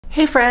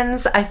Hey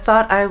friends, I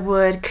thought I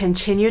would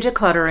continue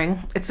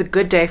decluttering. It's a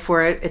good day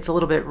for it. It's a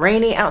little bit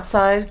rainy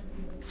outside.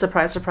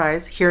 Surprise,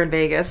 surprise, here in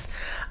Vegas.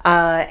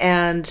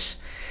 And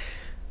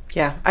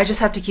yeah, I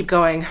just have to keep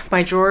going.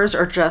 My drawers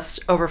are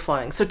just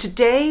overflowing. So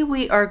today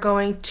we are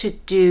going to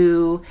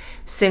do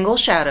single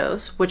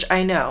shadows, which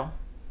I know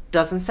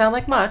doesn't sound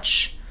like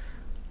much,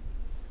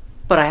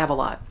 but I have a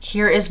lot.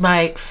 Here is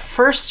my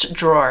first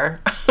drawer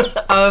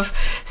of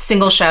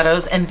single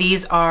shadows, and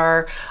these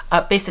are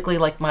basically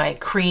like my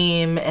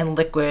cream and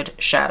liquid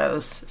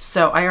shadows.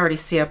 So I already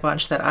see a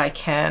bunch that I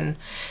can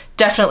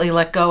definitely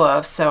let go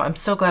of, so I'm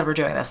so glad we're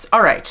doing this.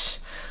 All right,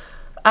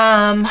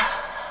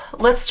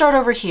 let's start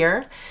over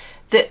here.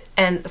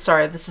 And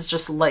sorry, this is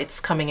just lights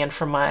coming in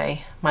from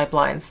my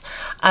blinds.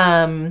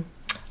 I'm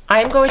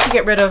going to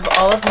get rid of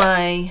all of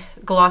my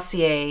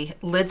Glossier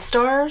lid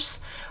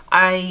stars.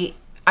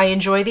 I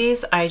enjoy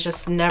these. I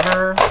just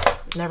never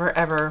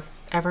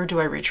ever do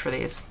I reach for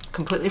these.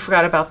 Completely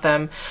forgot about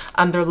them.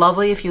 They're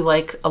lovely if you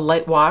like a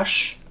light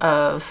wash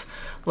of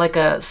like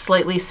a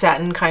slightly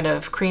satin kind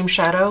of cream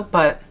shadow,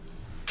 but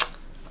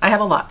I have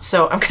a lot,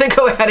 so I'm gonna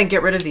go ahead and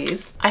get rid of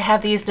these. I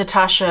have these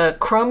Natasha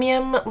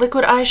Chromium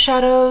liquid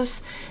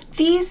eyeshadows.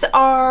 These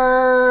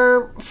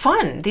are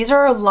fun. These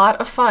are a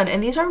lot of fun,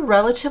 and these are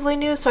relatively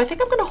new, so I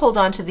think I'm gonna hold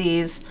on to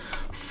these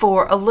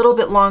for a little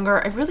bit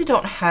longer. I really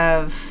don't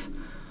have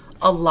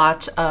a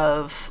lot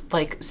of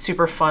like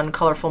super fun,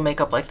 colorful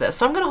makeup like this,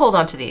 so I'm gonna hold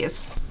on to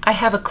these. I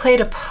have a Clé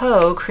de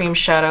Peau cream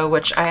shadow,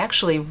 which I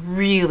actually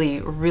really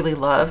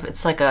love.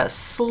 It's like a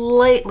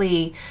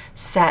slightly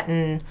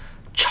satin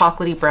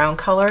chocolatey brown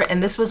color,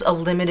 and this was a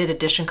limited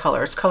edition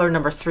color. It's color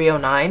number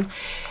 309,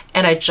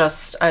 and I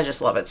just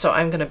love it, so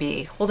I'm gonna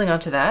be holding on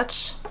to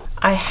that.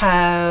 I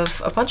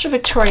have a bunch of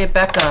Victoria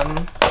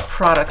Beckham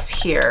products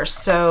here.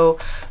 So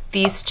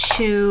these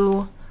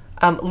two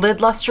lid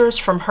lusters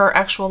from her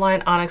actual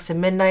line, Onyx and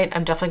Midnight,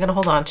 I'm definitely gonna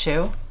hold on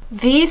to.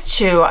 These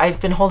two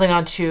I've been holding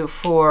on to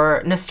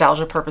for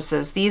nostalgia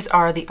purposes. These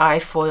are the eye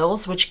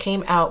foils, which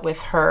came out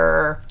with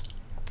her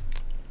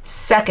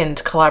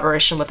second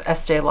collaboration with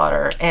Estee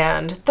Lauder,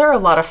 and they're a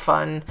lot of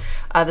fun.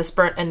 This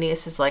burnt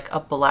anise is like a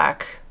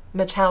black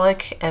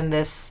metallic, and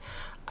this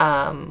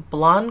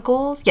blonde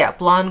gold, yeah,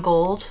 blonde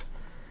gold,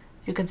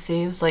 you can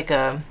see it was like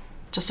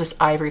just this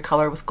ivory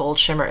color with gold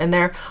shimmer in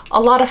there.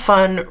 A lot of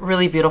fun,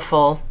 really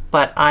beautiful,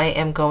 but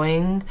I'm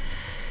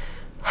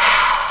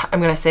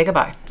gonna say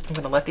goodbye. I'm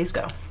gonna let these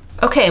go.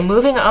 Okay,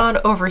 moving on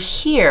over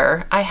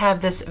here, I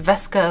have this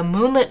Vesca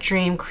Moonlit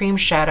Dream Cream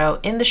Shadow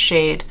in the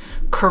shade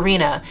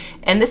Carina,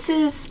 and this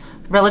is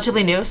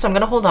relatively new, so I'm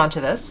gonna hold on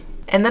to this.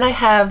 And then I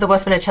have the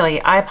Westman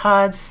Atelier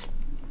iPods.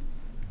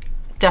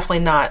 Definitely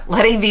not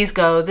letting these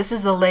go. This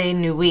is the Les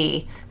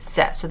Nuits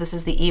set, so this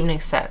is the evening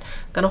set.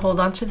 Gonna hold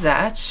on to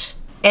that.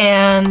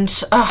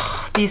 And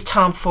oh, these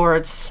Tom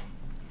Fords.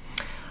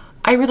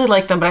 I really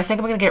like them, but I think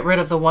I'm gonna get rid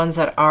of the ones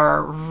that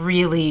are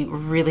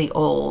really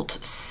old.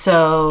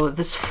 So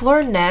this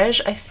Fleur Neige,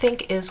 I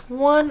think, is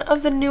one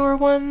of the newer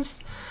ones.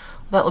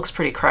 That looks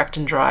pretty cracked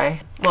and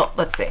dry. Well,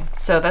 let's see.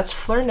 So that's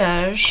Fleur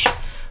Neige.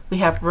 We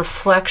have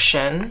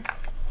Reflection.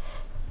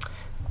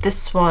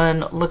 This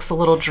one looks a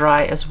little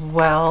dry as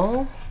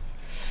well.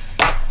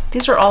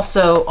 These are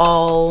also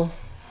all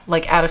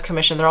like out of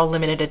commission. They're all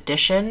limited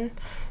edition.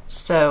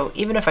 So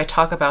even if I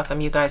talk about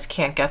them, you guys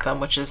can't get them,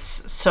 which is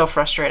so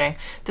frustrating.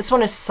 This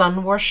one is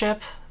Sun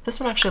Worship. This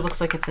one actually looks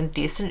like it's in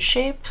decent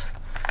shape.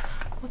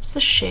 What's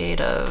the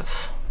shade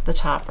of the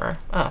topper?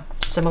 Oh,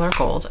 similar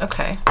gold,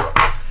 okay.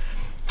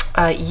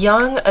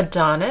 Young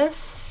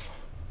Adonis.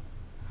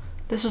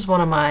 This was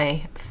one of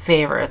my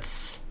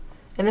favorites.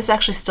 And this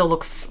actually still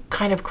looks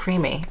kind of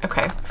creamy.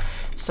 Okay,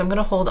 so I'm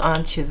gonna hold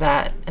on to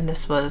that. And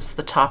this was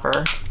the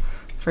topper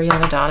for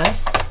Young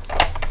Adonis.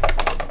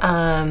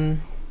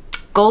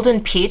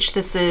 Golden Peach,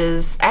 this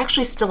is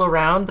actually still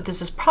around, but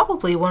this is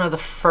probably one of the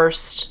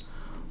first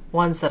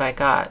ones that I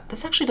got.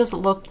 This actually doesn't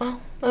look, well,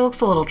 it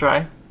looks a little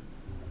dry.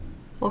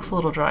 Looks a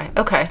little dry,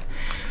 okay.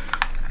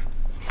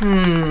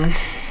 I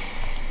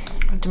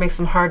have to make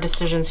some hard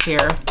decisions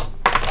here.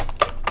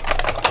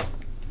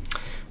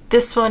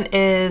 This one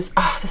is,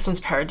 oh, this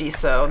one's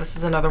Paradiso. This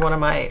is another one of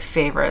my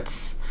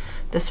favorites.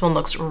 This one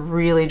looks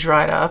really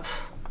dried up.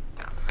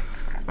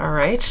 All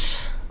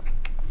right.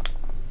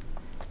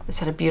 This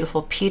had a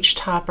beautiful peach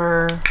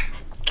topper.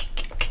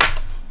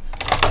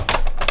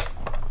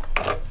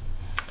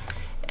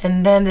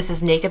 And then this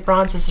is Naked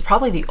Bronze. This is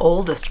probably the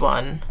oldest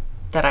one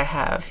that I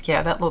have.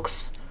 Yeah, that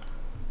looks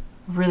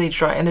really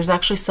dry. And there's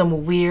actually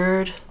some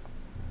weird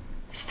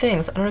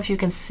things. I don't know if you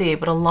can see,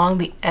 but along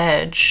the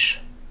edge,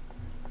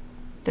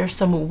 there's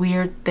some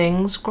weird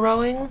things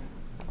growing.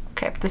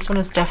 Okay, this one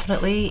is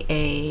definitely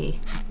a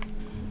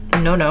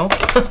no.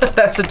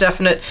 That's a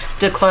definite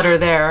declutter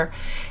there.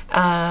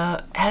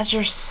 As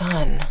Your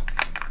Sun.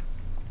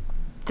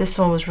 This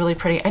one was really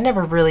pretty. I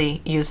never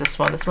really use this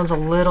one. This one's a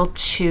little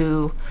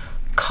too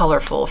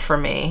colorful for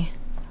me.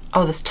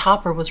 Oh, this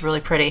topper was really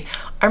pretty.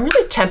 I'm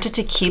really tempted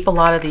to keep a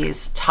lot of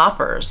these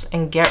toppers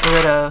and get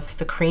rid of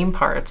the cream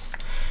parts,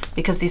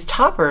 because these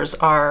toppers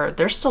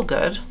they're still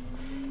good.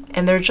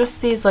 And they're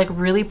just these like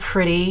really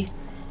pretty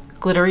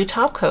glittery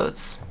top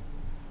coats.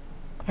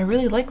 I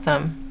really like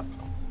them.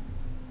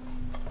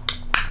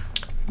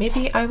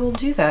 Maybe I will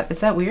do that. Is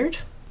that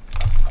weird?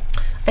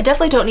 I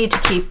definitely don't need to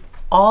keep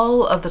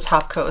all of the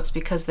top coats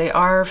because they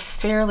are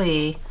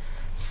fairly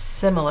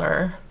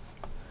similar.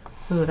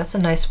 Ooh, that's a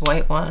nice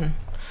white one.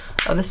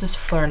 Oh, this is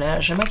Fleur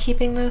Neige. Am I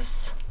keeping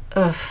this?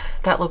 Ugh,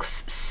 that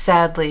looks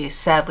sadly,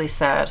 sadly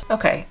sad.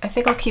 Okay, I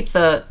think I'll keep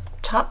the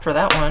top for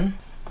that one.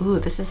 Ooh,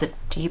 this is a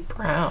deep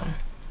brown.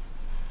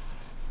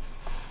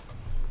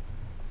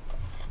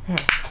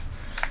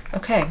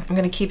 Okay, I'm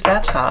gonna keep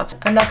that top.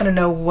 I'm not gonna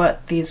know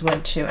what these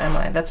went to, am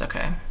I? That's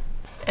okay.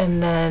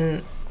 And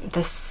then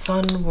the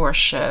Sun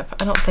Worship.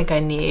 I don't think I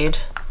need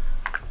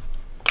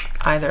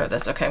either of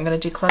this. Okay, I'm gonna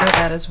declutter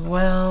that as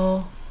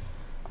well.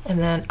 And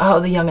then, oh,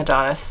 the Young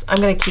Adonis. I'm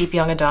gonna keep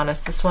Young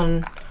Adonis. This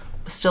one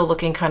was still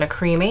looking kind of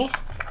creamy.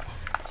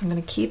 So I'm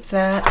gonna keep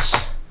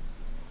that.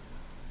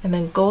 And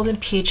then Golden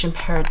Peach and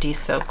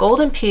Paradiso.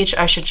 Golden Peach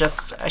I should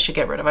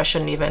get rid of. I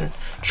shouldn't even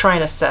try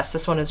and assess.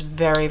 This one is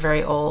very,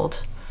 very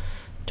old.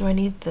 Do I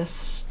need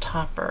this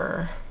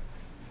topper?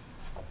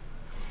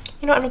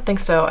 You know, I don't think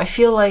so. I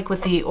feel like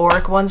with the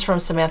Auric ones from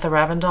Samantha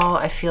Ravndal,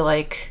 I feel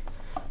like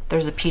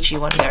there's a peachy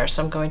one there.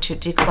 So I'm going to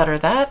declutter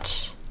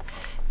that.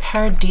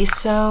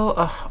 Paradiso.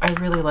 Oh, I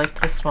really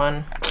liked this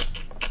one.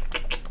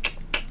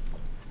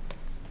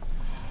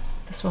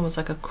 This one was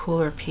like a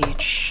cooler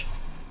peach.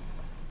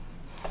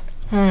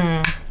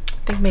 I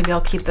think maybe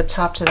I'll keep the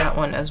top to that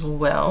one as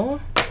well.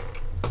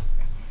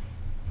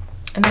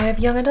 And then I have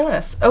Young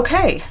Adonis.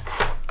 Okay.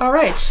 All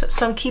right.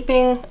 So I'm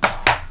keeping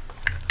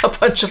a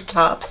bunch of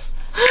tops.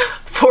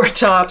 4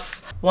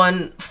 tops,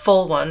 1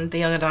 full one, the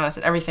Young Adonis,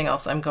 and everything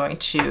else I'm going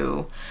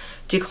to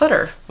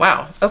declutter.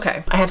 Wow.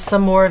 Okay. I have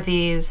some more of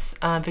these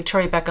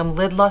Victoria Beckham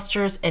Lid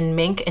Lusters in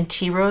Mink and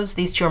Tea Rose.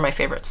 These two are my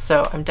favorites.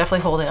 So I'm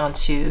definitely holding on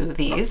to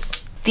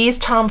these. These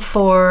Tom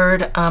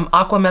Ford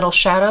Aqua Metal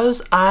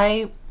Shadows,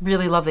 I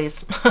really love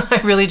these.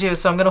 I really do.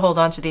 So I'm going to hold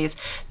on to these.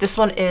 This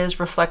one is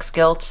Reflects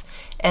Guilt,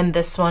 and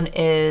this one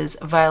is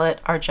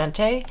Violet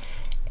Argente.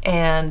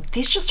 And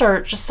these just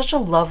are just such a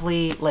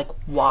lovely like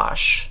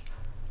wash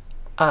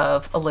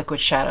of a liquid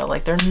shadow.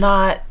 Like they're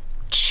not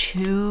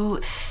too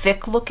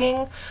thick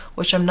looking,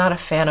 which I'm not a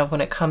fan of when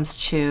it comes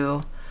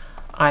to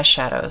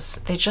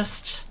eyeshadows. They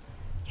just,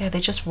 yeah, they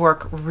just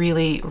work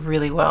really,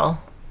 really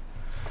well.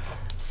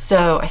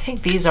 So I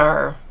think these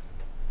are,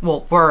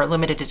 well, were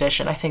limited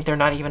edition. I think they're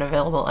not even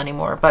available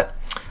anymore, but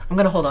I'm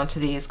gonna hold on to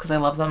these because I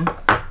love them.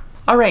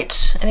 All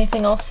right,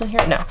 anything else in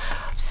here? No.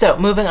 So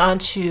moving on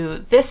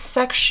to this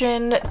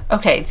section.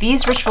 Okay,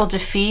 these Ritual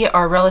Defeat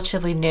are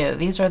relatively new.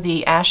 These are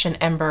the Ash and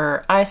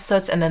Ember Eye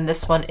Soots, and then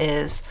this one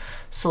is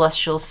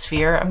Celestial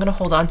Sphere. I'm gonna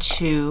hold on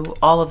to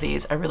all of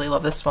these. I really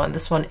love this one.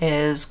 This one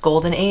is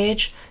Golden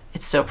Age.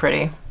 It's so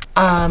pretty.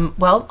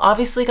 Well,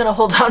 obviously gonna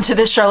hold on to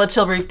this Charlotte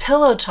Tilbury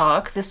Pillow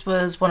Talk. This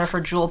was one of her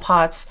jewel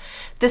pots.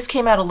 This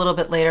came out a little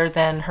bit later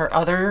than her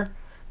other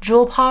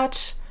jewel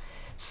pot.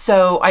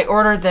 So I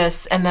ordered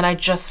this and then I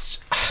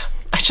just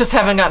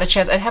haven't gotten a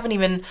chance. I haven't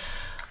even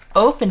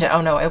opened it.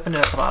 Oh no, I opened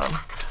it at the bottom.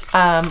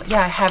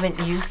 Yeah, I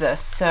haven't used this.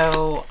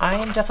 So I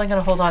am definitely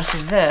gonna hold on to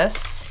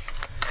this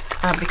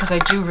because I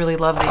do really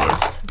love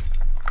these.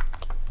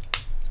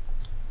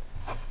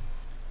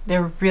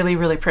 They're really,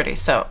 really pretty.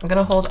 So I'm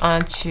gonna hold on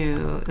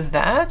to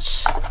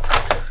that.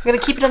 I'm gonna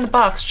keep it in the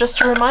box just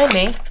to remind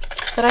me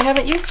that I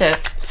haven't used it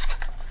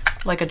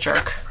like a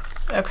jerk.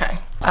 Okay.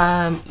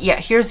 Yeah,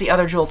 here's the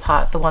other jewel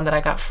pot, the one that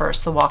I got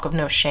first, the Walk of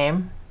No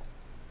Shame.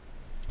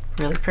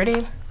 Really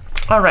pretty.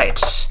 All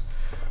right.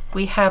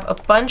 We have a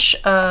bunch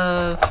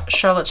of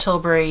Charlotte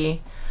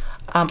Tilbury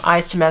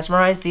Eyes to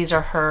Mesmerize. These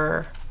are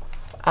her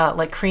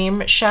like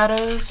cream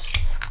shadows.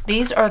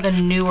 These are the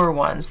newer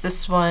ones.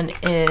 This one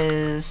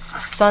is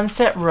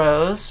Sunset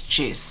Rose.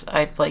 Jeez,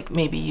 I've like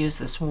maybe used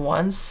this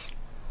once.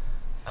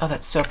 Oh,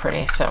 that's so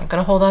pretty. So I'm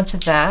gonna hold on to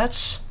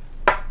that.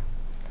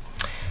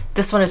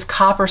 This one is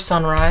Copper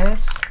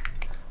Sunrise.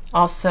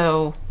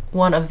 Also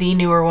one of the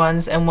newer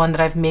ones and one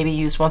that I've maybe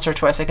used once or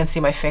twice. I can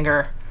see my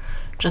finger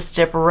just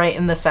dip right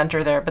in the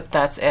center there, but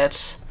that's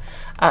it.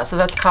 So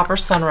that's Copper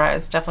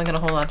Sunrise. Definitely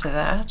gonna hold on to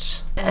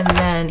that. And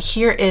then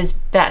here is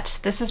Bet.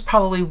 This is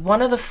probably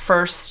one of the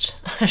first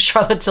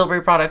Charlotte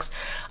Tilbury products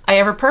I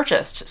ever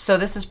purchased. So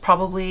this is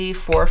probably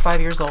 4 or 5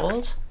 years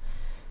old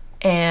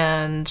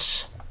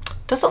and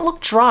doesn't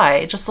look dry.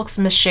 It just looks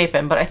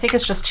misshapen, but I think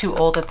it's just too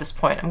old at this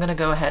point. I'm gonna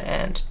go ahead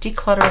and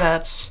declutter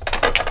that.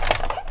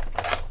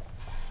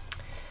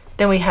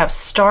 Then we have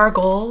Star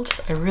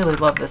Gold. I really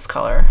love this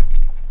color.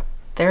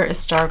 There is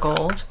Star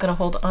Gold. I'm gonna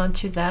hold on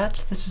to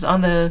that. This is on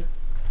the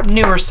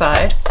newer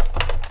side.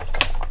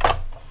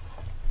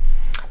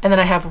 And then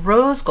I have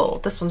Rose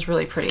Gold. This one's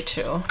really pretty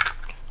too.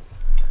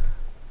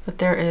 But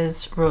there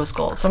is Rose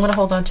Gold. So I'm gonna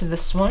hold on to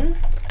this one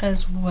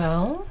as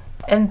well.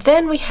 And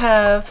then we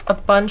have a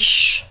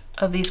bunch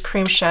of these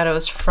cream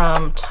shadows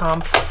from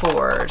Tom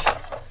Ford.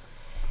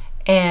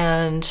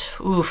 And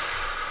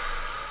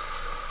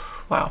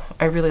oof, wow,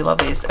 I really love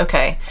these.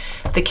 Okay,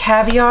 the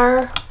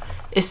Caviar.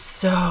 is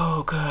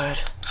so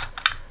good.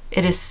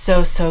 It is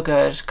so, so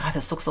good. God,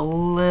 this looks a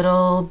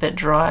little bit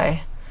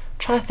dry. I'm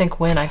trying to think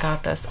when I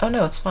got this. Oh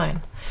no, it's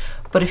fine.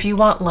 But if you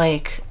want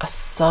like a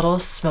subtle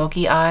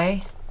smoky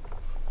eye,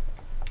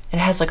 and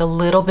it has like a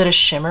little bit of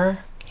shimmer.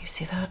 Can you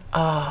see that?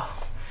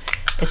 Oh,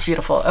 it's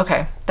beautiful.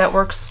 Okay, that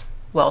works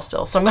well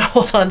still. So I'm gonna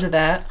hold on to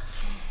that.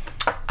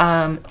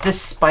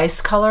 This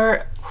spice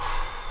color,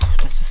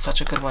 this is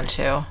such a good one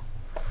too.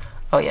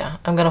 Oh yeah,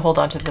 I'm gonna hold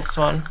on to this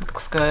one.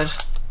 Looks good.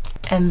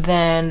 And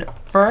then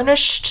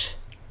burnished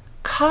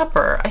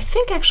copper. I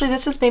think actually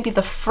this is maybe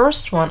the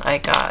first one I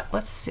got.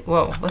 Let's see.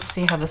 Whoa, let's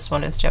see how this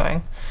one is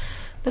doing.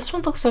 This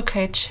one looks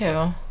okay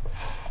too.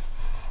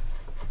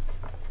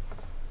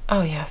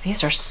 Oh yeah,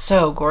 these are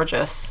so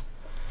gorgeous.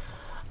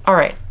 All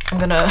right, I'm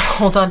gonna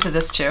hold on to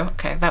this too.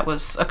 Okay, that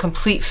was a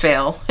complete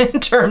fail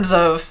in terms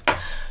of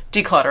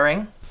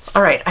decluttering.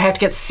 All right, I have to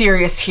get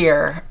serious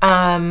here.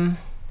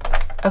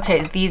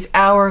 Okay, these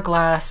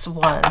hourglass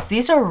ones.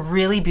 These are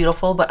really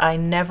beautiful, but I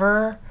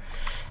never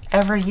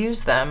ever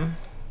use them.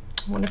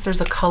 I wonder if there's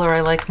a color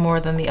I like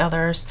more than the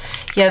others.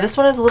 Yeah, this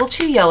one is a little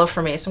too yellow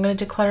for me, so I'm gonna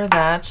declutter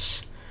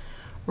that.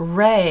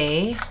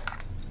 Ray.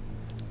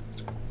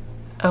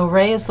 Oh,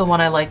 Ray is the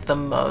one I like the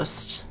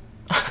most.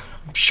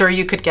 I'm sure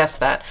you could guess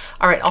that.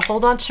 All right, I'll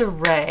hold on to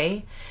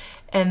Ray,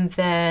 and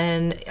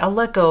then I'll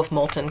let go of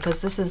Molten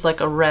because this is like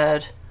a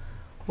red,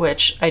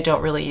 which I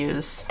don't really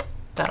use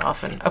that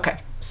often. Okay,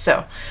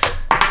 so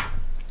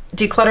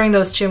decluttering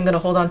those two, I'm gonna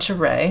hold on to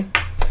Ray.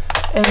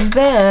 And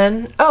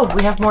then, oh,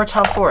 we have more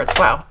Tom Fords.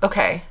 Wow,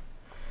 okay.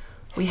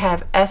 We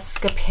have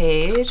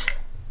Escapade.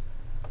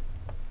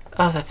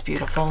 Oh, that's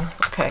beautiful.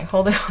 Okay,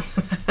 holding on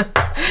to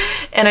that.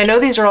 And I know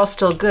these are all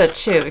still good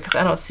too, because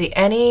I don't see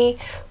any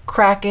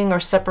cracking or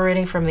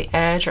separating from the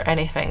edge or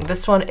anything.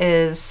 This one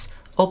is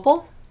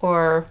Opal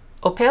or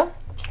Opale.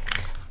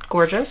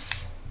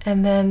 Gorgeous.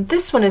 And then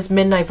this one is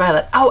Midnight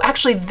Violet. Oh,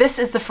 actually, this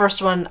is the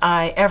first one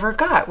I ever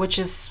got, which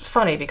is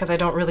funny because I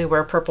don't really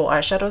wear purple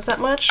eyeshadows that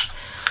much.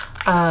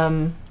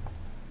 And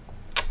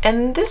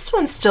this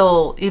one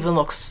still even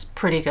looks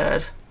pretty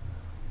good.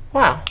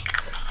 Wow.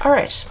 All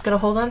right, I'm gonna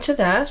hold on to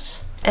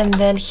that. And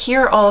then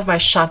here are all of my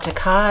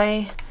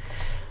Chantecaille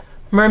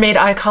mermaid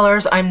eye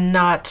colors. I'm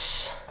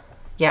not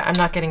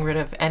getting rid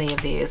of any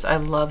of these. I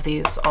love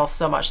these all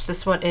so much.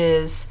 This one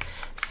is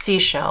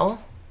Seashell.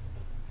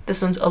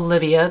 This one's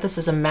Olivia. This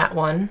is a matte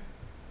one.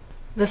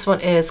 This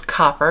one is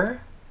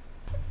Copper.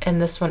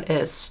 And this one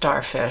is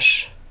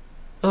Starfish.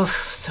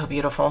 Oof, so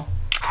beautiful.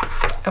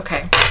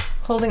 Okay,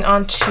 holding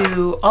on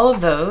to all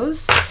of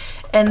those.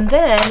 And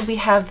then we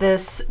have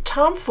this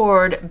Tom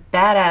Ford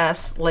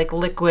Badass like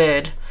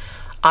liquid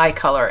eye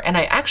color. And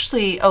I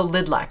actually, oh,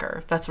 lid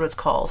lacquer, that's what it's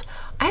called.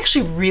 I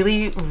actually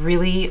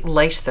really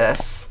liked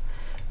this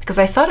because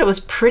I thought it was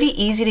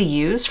pretty easy to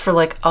use for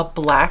like a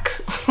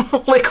black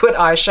liquid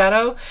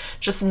eyeshadow,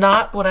 just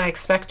not what I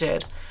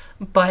expected.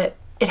 But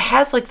it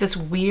has like this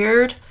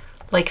weird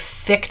like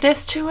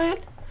thickness to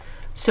it.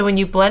 So when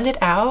you blend it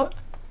out,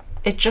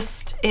 it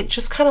just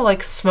kind of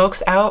like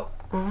smokes out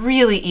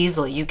really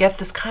easily. You get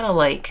this kind of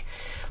like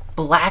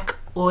black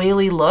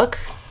oily look.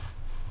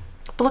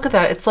 But look at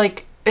that, it's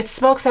like, it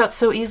smokes out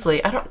so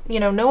easily. I don't, you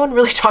know, no one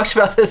really talked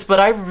about this, but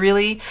I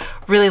really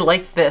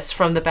liked this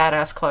from the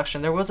Badass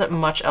collection. There wasn't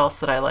much else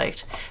that I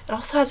liked. It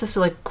also has this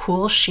like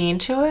cool sheen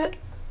to it.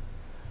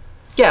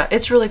 Yeah,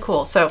 it's really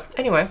cool. So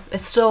anyway,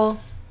 it's still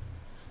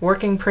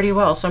working pretty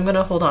well. So I'm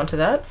gonna hold on to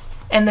that.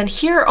 And then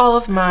here are all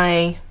of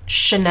my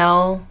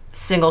Chanel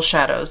single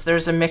shadows.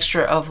 There's a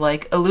mixture of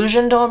like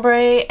Illusion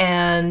d'Ombre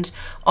and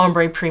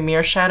Ombre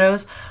Premier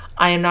shadows.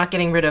 I am not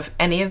getting rid of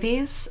any of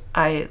these.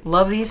 I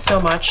love these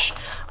so much.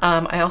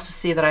 I also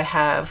see that I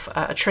have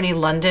a Trini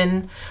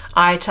London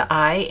Eye to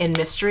Eye in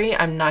Mystery.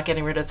 I'm not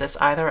getting rid of this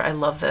either. I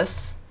love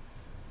this.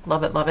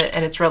 Love it,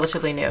 and it's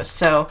relatively new.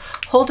 So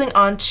holding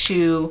on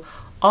to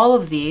all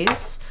of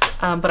these,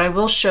 but I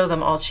will show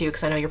them all to you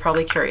because I know you're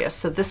probably curious.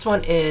 So this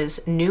one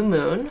is New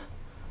Moon,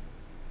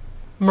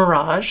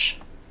 Mirage,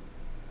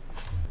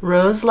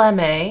 Rose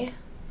Lame,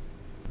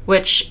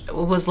 which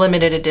was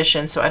limited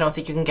edition, so I don't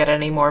think you can get it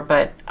anymore,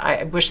 but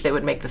I wish they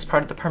would make this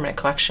part of the permanent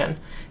collection.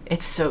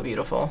 It's so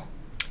beautiful.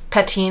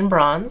 Patine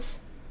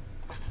Bronze,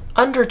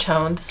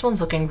 Undertone. This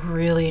one's looking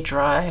really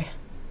dry.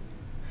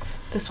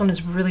 This one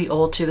is really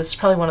old too. This is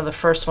probably one of the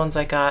first ones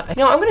I got. You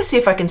know, I'm gonna see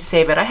if I can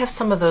save it. I have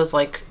some of those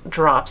like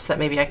drops that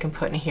maybe I can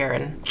put in here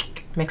and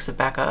mix it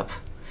back up.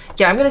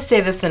 Yeah, I'm gonna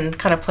save this and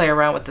kind of play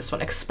around with this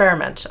one,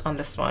 experiment on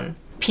this one.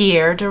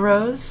 Pierre de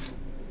Rose,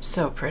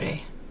 so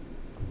pretty.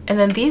 And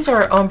then these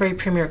are Ombre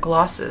Premier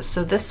glosses.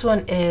 So this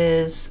one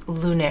is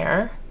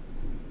Lunaire.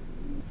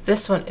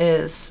 This one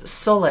is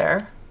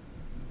Solaire.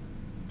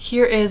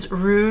 Here is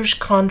Rouge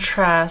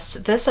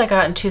Contrast. This I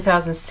got in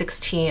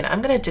 2016.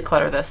 I'm gonna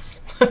declutter this.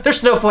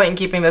 There's no point in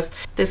keeping this.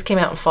 This came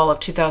out in fall of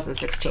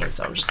 2016,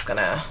 so I'm just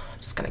gonna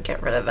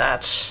get rid of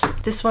that.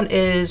 This one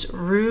is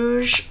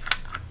Rouge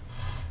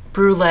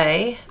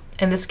Brulee,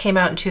 and this came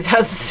out in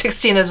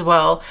 2016 as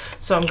well.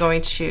 So I'm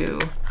going to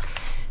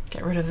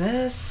get rid of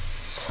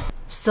this.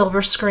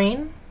 Silver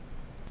Screen,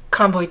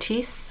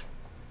 Convoitisse,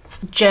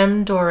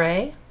 Gem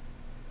Doré,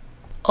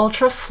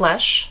 Ultra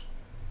Flesh,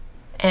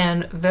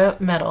 and Vert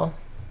Metal.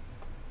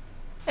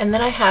 And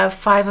then I have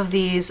 5 of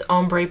these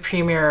Ombre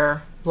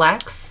Premier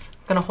Blacks.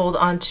 I'm gonna hold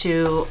on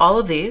to all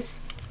of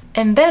these.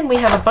 And then we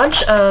have a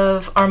bunch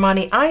of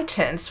Armani eye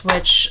tints,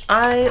 which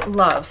I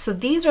love. So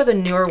these are the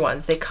newer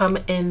ones. They come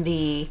in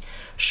the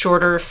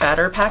shorter,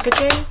 fatter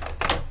packaging,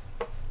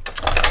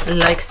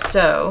 like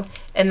so.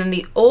 And then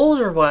the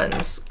older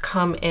ones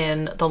come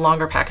in the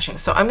longer packaging.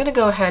 So I'm gonna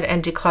go ahead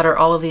and declutter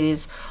all of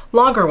these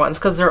longer ones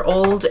because they're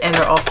old and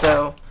they're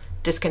also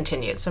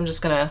discontinued. So I'm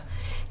just gonna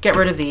get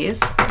rid of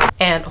these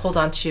and hold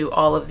on to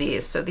all of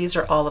these. So these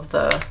are all of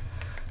the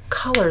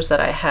colors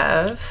that I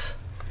have.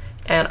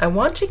 And I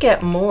want to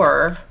get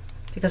more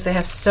because they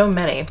have so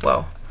many.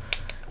 Whoa.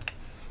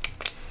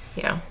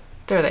 Yeah,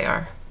 there they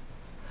are.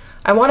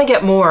 I want to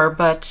get more,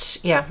 but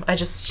yeah, I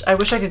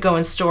wish I could go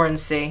in store and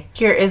see.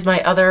 Here is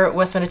my other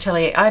Westman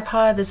Atelier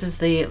iPod. This is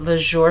the Le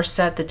Jour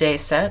set, the day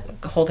set.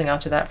 Holding on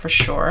to that for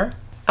sure.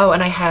 Oh,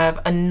 and I have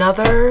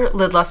another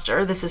lid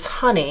luster. This is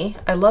Honey.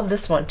 I love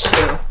this one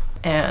too.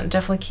 And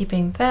definitely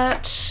keeping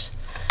that.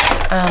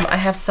 I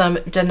have some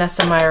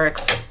Danessa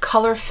Myricks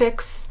Color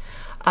Fix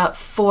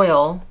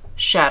foil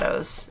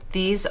shadows.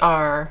 These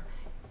are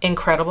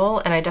incredible,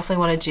 and I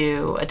definitely want to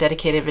do a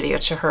dedicated video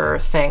to her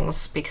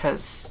things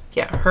because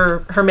yeah,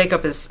 her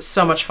makeup is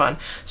so much fun.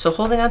 So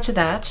holding on to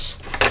that.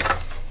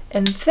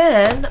 And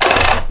then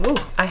ooh,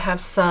 I have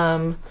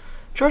some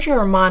Giorgio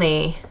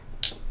Armani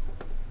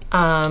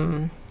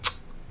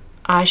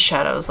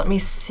eyeshadows. Let me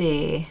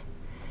see.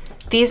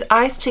 These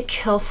Eyes to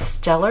Kill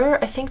Stellar,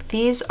 I think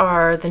these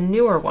are the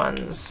newer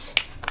ones.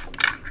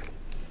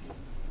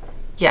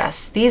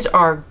 Yes, these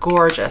are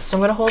gorgeous. So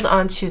I'm gonna hold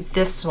on to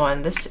this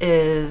one. This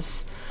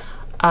is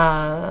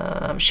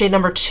shade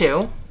number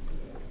 2.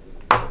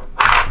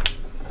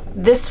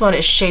 This one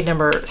is shade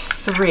number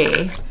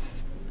 3.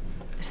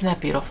 Isn't that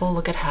beautiful?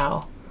 Look at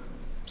how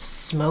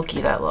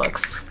smoky that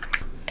looks.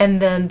 And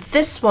then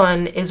this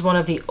one is one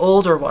of the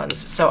older ones.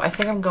 So I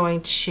think I'm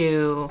going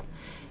to,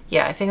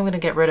 yeah, I think I'm gonna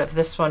get rid of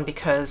this one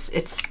because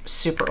it's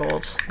super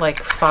old, like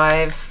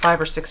 5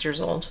 or 6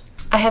 years old.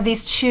 I have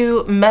these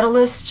 2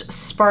 Metalist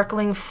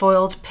Sparkling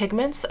Foiled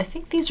Pigments. I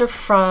think these are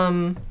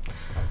from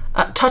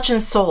Touch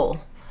and Soul.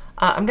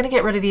 I'm gonna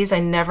get rid of these. I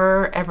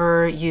never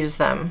ever use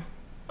them,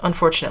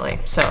 unfortunately.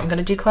 So I'm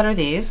gonna declutter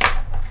these.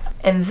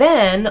 And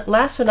then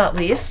last but not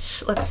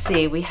least, let's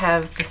see, we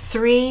have the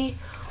 3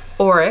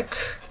 Auric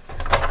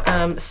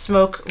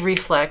Smoke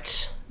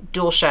Reflect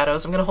Dual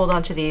Shadows. I'm gonna hold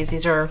on to these.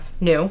 These are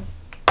new.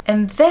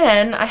 And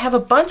then I have a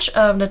bunch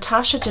of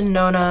Natasha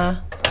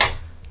Denona,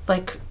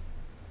 like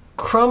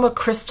Chroma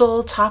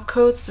Crystal top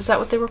coats. Is that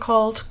what they were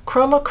called?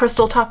 Chroma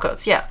Crystal top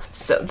coats, yeah.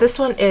 So this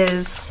one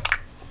is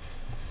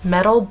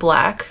Metal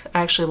Black.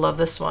 I actually love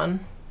this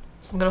one.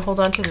 So I'm gonna hold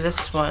on to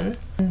this one.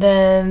 And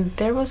then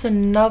there was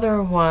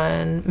another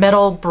one,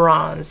 Metal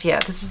Bronze. Yeah,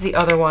 this is the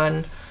other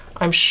one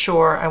I'm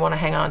sure I wanna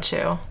hang on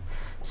to.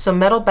 So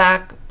Metal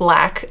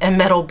Black and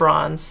Metal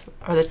Bronze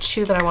are the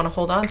 2 that I wanna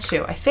hold on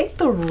to. I think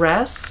the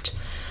rest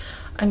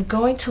I'm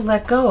going to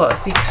let go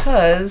of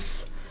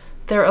because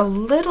they're a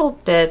little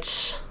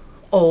bit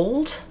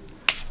old.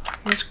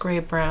 Here's Gray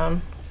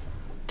Brown.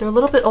 They're a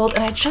little bit old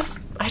and I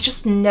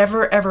just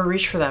never ever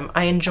reach for them.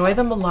 I enjoy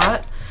them a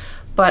lot,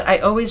 but I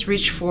always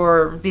reach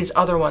for these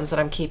other ones that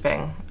I'm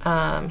keeping.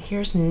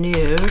 Here's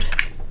Nude,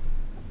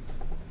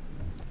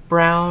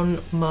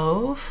 Brown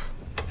Mauve,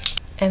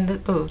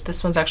 and oh,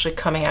 this one's actually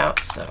coming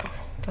out, so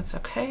that's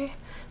okay.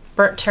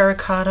 Burnt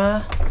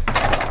Terracotta,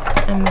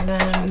 and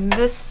then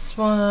this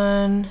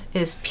one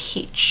is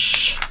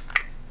Peach.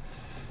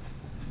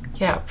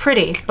 Yeah,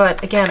 pretty,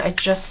 but again, I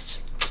just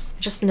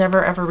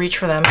never ever reach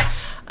for them.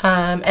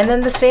 And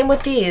then the same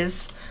with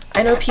these.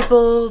 I know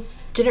people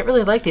didn't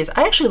really like these.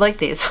 I actually like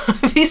these.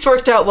 These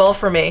worked out well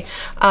for me,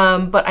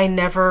 but I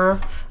never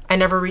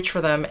reach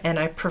for them, and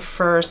I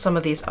prefer some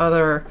of these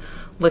other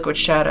liquid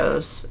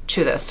shadows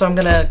to this. So I'm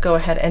gonna go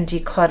ahead and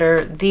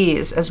declutter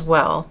these as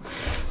well.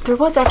 There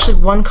was actually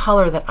one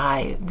color that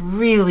I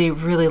really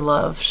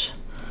loved.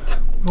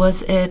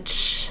 Was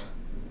it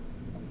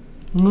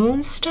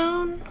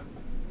Moonstone?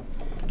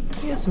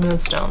 Here's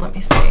Moonstone, let me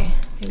see.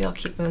 Maybe I'll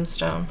keep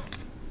Moonstone.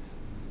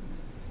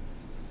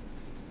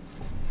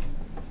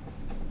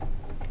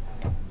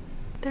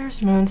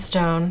 There's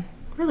Moonstone.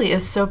 Really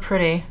is so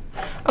pretty.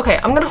 Okay,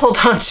 I'm gonna hold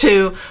on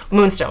to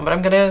Moonstone, but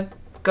I'm gonna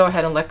go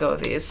ahead and let go of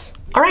these.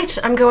 All right,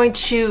 I'm going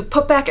to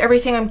put back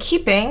everything I'm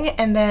keeping,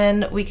 and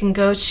then we can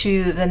go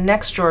to the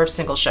next drawer of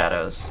single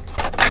shadows.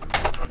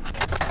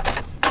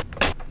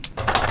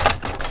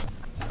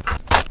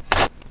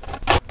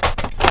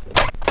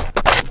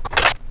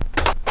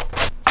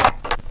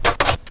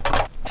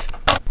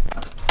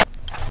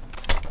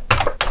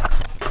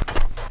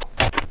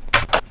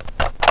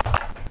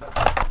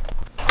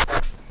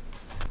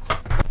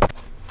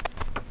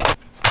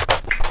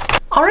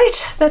 All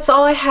right, that's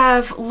all I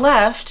have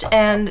left,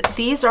 and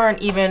these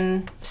aren't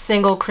even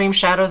single cream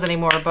shadows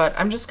anymore, but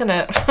I'm just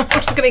gonna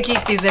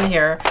keep these in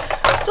here.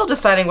 I'm still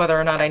deciding whether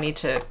or not I need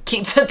to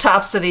keep the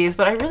tops of these,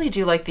 but I really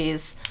do like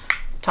these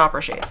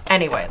topper shades.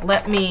 Anyway,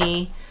 let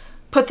me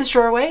put this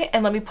drawer away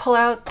and let me pull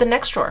out the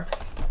next drawer.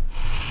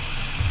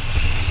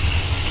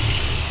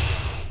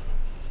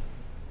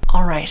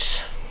 All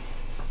right,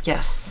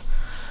 yes,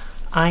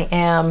 I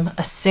am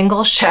a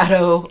single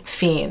shadow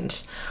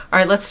fiend. All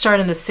right, let's start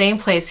in the same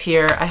place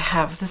here.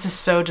 This is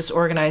so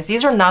disorganized.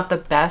 These are not the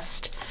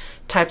best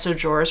types of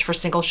drawers for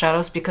single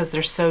shadows because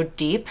they're so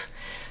deep.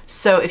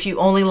 So if you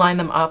only line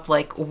them up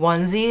like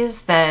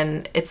onesies,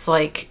 then it's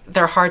like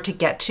they're hard to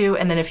get to.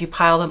 And then if you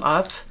pile them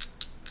up,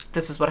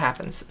 this is what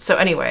happens. So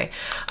anyway,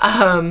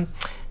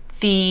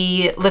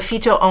 the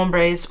Lafito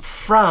Ombres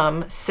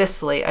from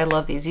Sicily. I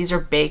love these. These are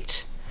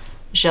baked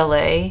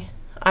gelée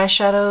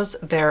eyeshadows.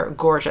 They're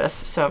gorgeous.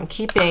 So I'm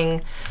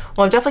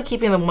definitely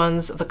keeping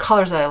the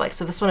colors that I like.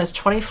 So this one is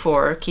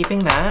 24, keeping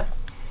that.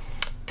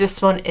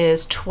 This one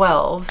is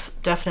 12,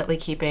 definitely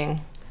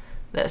keeping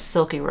the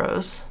Silky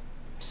Rose.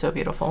 So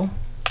beautiful.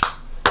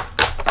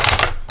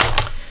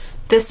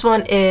 This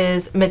one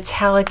is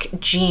Metallic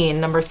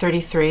Jean, number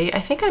 33. I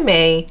think I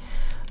may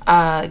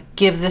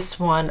give this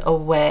one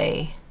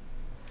away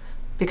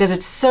because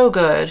it's so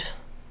good,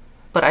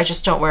 but I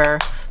just don't wear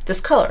this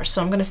color.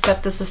 So I'm gonna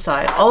set this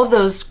aside. All of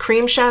those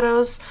cream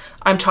shadows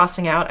I'm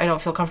tossing out. I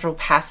don't feel comfortable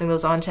passing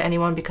those on to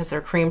anyone because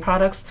they're cream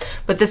products,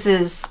 but this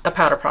is a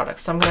powder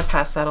product, so I'm gonna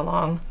pass that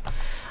along.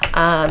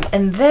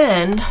 And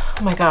then,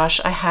 oh my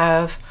gosh,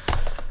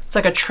 it's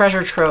like a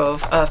treasure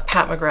trove of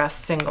Pat McGrath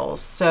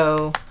singles.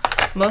 So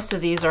most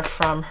of these are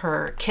from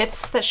her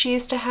kits that she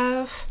used to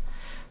have.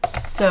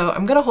 So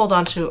I'm gonna hold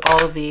on to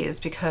all of these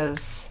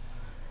because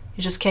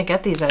you just can't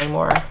get these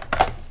anymore.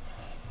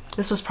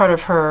 This was part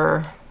of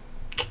her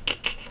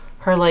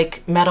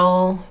like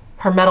metal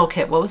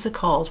kit. What was it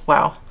called?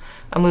 Wow,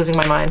 I'm losing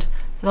my mind.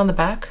 Is it on the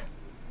back?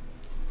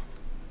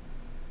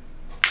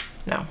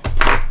 No.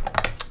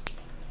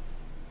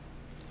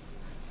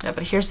 Yeah,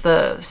 but here's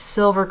the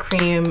silver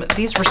cream.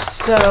 These were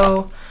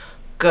so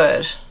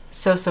good.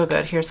 So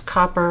good. Here's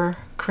copper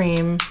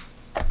cream.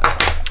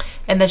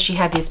 And then she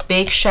had these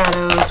Beige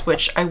shadows,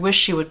 which I wish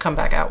she would come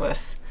back out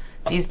with.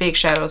 These Beige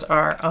shadows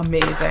are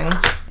amazing.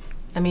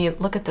 I mean,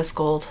 look at this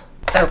gold.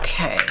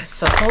 Okay,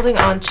 so holding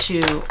on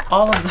to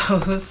all of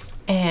those,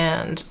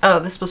 and oh,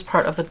 this was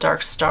part of the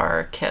Dark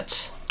Star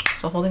kit.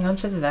 So holding on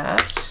to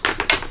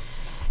that.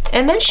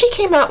 And then she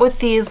came out with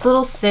these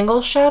little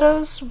single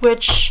shadows,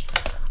 which,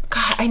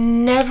 God, I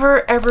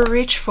never ever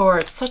reach for.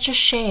 It's such a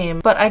shame.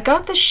 But I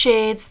got the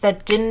shades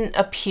that didn't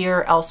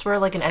appear elsewhere,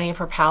 like in any of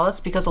her palettes,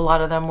 because a lot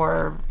of them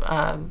were,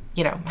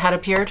 you know, had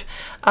appeared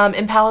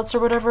in palettes or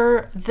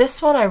whatever.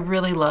 This one I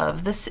really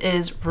love. This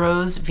is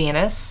Rose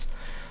Venus.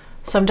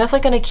 So I'm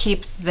definitely going to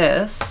keep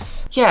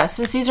this. Yeah,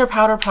 since these are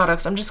powder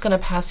products, I'm just going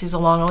to pass these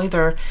along. I'll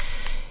either,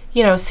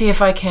 you know, see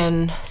if I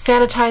can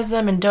sanitize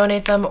them and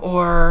donate them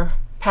or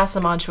pass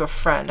them on to a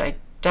friend. I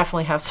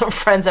definitely have some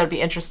friends that would be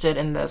interested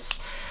in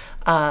this,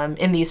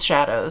 in these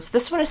shadows.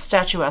 This one is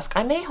Statuesque.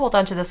 I may hold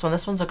on to this one.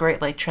 This one's a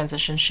great like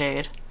transition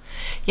shade.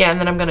 Yeah, and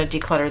then I'm going to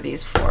declutter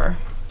these four.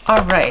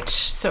 All right,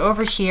 so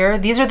over here,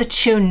 these are the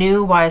two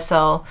new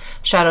YSL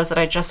shadows that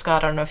I just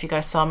got. I don't know if you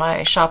guys saw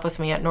my shop with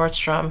me at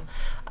Nordstrom.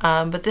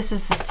 But this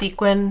is the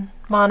sequin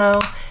mono,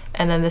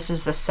 and then this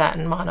is the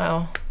satin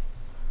mono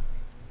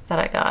that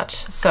I got.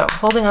 So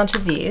holding on to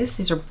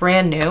these are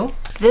brand new.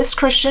 This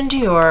Christian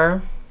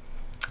Dior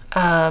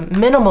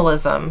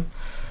Minimalism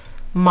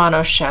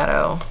mono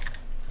shadow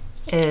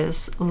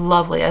is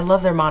lovely. I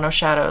love their mono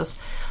shadows.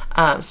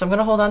 So I'm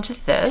gonna hold on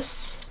to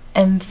this.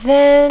 And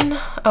then,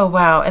 oh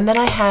wow, and then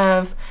I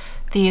have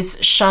these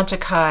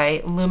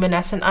Chantecaille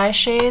luminescent eye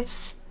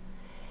shades.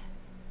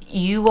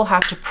 You will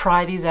have to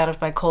pry these out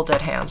of my cold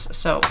dead hands.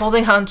 So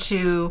holding on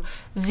to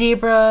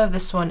Zebra,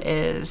 this one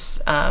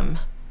is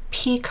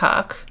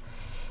Peacock,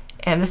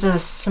 and this is a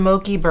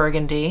smoky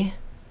burgundy.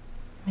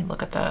 Let me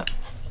look at that.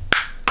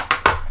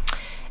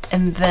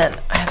 And then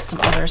I have some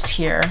others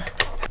here.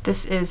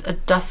 This is a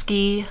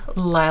dusky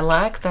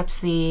lilac. That's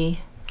the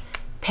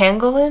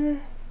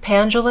Pangolin.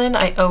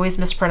 I always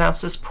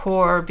mispronounce this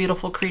poor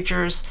beautiful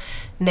creature's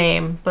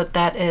name, but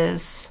that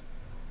is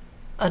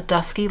a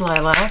dusky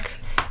lilac.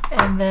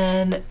 And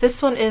then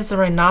this one is the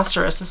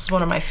Rhinoceros. This is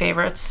one of my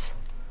favorites.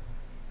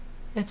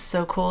 It's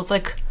so cool. It's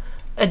like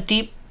a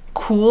deep,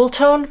 cool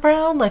toned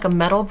brown, like a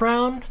metal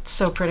brown. It's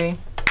so pretty.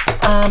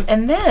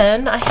 And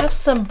then I have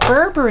some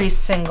Burberry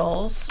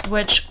singles,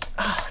 which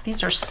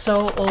these are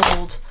so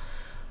old,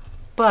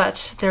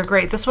 but they're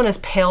great. This one is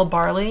Pale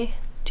Barley.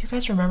 Do you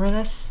guys remember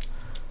this?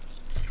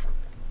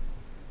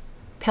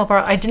 Pale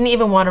Barley. I didn't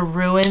even want to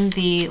ruin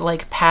the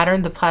like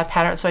pattern, the plaid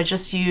pattern, so I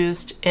just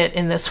used it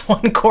in this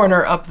one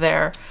corner up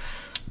there.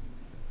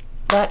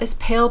 That is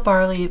Pale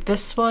Barley.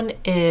 This one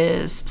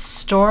is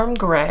Storm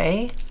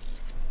Gray.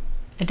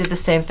 I did the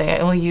same thing. I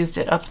only used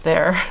it up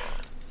there.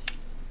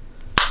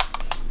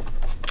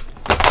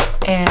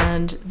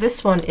 And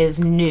this one is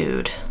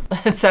Nude.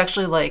 It's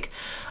actually like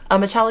a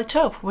metallic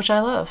taupe, which I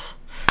love.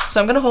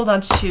 So I'm gonna hold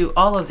on to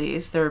all of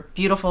these. They're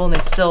beautiful and they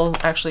still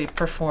actually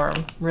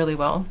perform really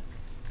well.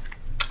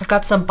 I've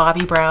got some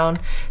Bobbi Brown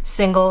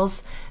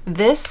singles.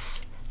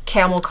 This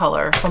camel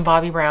color from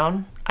Bobbi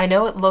Brown I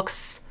know it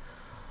looks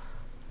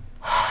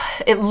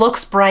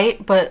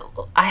bright, but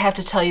I have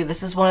to tell you,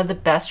 this is one of the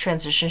best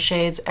transition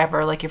shades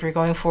ever. Like if you're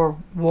going for a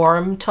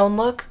warm tone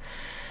look,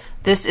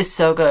 this is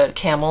so good.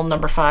 Camel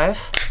number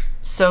 5,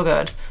 so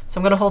good. So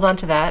I'm gonna hold on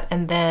to that.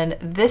 And then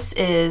this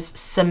is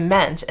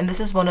Cement, and this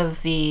is one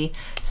of the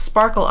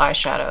sparkle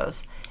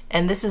eyeshadows.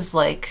 And this is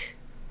like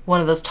one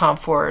of those Tom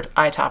Ford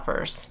eye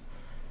toppers.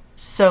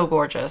 So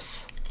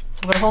gorgeous.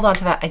 So I'm gonna hold on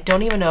to that. I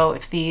don't even know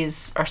if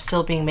these are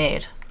still being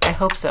made. I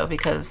hope so,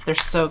 because they're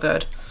so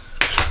good.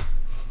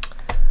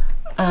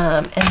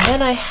 And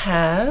then I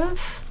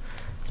have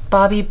this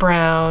Bobbi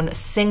Brown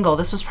single.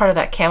 This was part of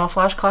that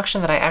camouflage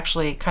collection that I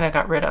actually kind of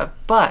got rid of.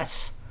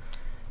 But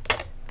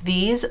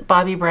these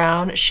Bobbi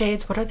Brown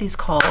shades, what are these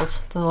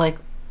called? The like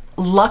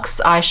luxe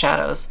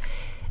eyeshadows.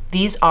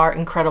 These are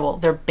incredible.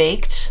 They're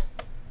baked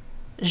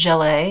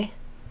gelée,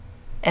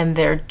 and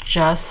they're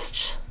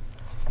just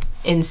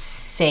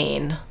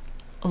insane.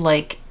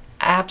 Like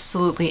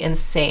absolutely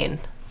insane.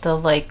 The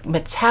like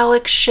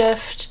metallic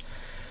shift,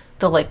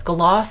 the like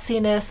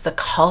glossiness, the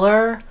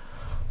color.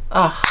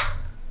 Ugh.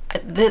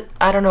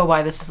 I don't know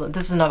why this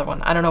is another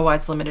one. I don't know why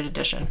it's limited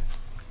edition.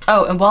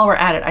 Oh, and while we're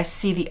at it, I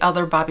see the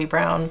other Bobbi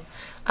Brown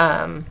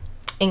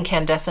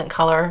incandescent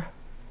color.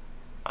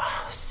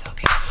 Oh, so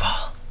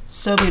beautiful.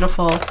 So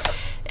beautiful.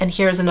 And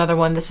here's another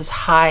one. This is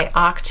High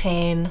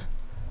Octane.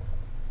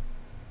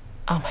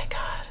 Oh my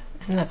God,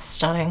 isn't that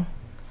stunning?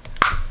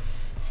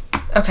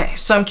 Okay,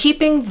 so I'm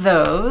keeping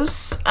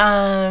those.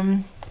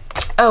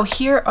 Oh,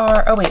 here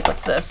are, oh wait,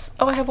 what's this?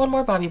 Oh, I have one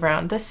more Bobbi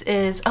Brown. This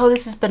is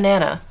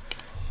Banana.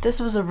 This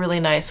was a really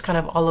nice kind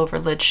of all over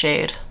lid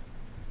shade.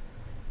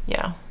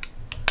 Yeah.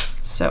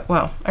 So,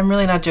 well, I'm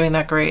really not doing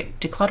that great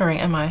decluttering,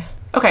 am I?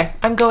 Okay,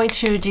 I'm going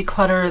to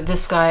declutter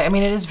this guy. I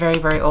mean, it is very,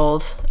 very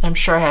old. I'm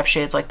sure I have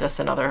shades like this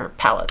in other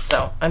palettes,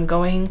 so I'm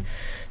going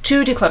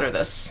to declutter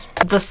this.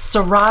 The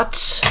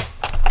Surratt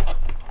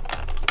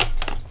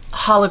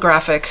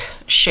holographic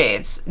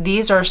shades.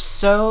 These are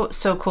so,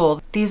 so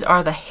cool. These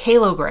are the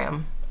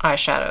Halogram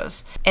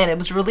eyeshadows. And it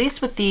was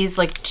released with these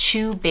like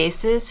 2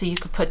 bases, so you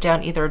could put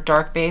down either a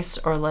dark base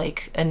or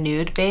like a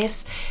nude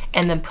base,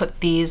 and then put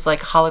these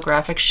like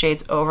holographic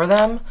shades over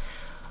them.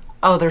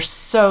 Oh, they're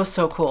so,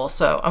 so cool.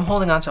 So I'm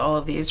holding on to all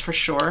of these for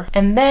sure.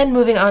 And then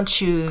moving on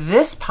to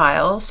this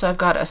pile. So I've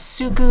got a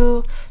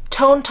Sugu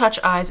Tone Touch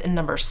Eyes in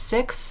number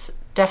 6.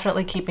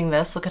 Definitely keeping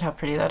this. Look at how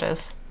pretty that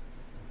is.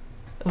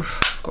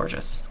 Oof,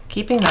 gorgeous.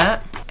 Keeping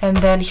that. And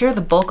then here are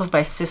the bulk of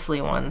my Sisley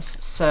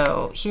ones.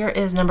 So here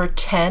is number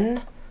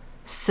 10,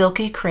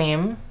 Silky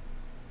Cream.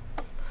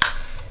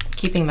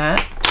 Keeping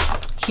that.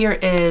 Here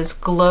is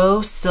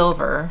Glow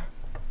Silver.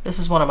 This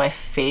is one of my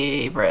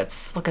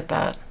favorites. Look at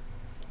that.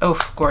 Oh,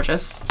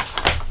 gorgeous.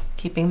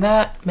 Keeping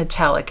that.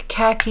 Metallic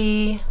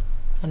Khaki,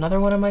 another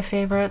one of my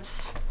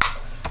favorites.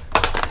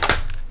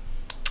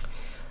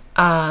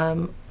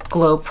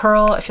 Glow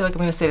Pearl. I feel like I'm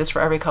gonna say this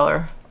for every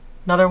color.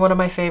 Another one of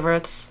my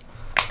favorites.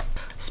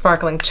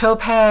 Sparkling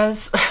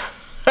Topaz,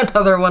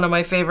 another one of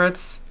my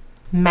favorites.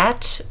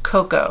 Matte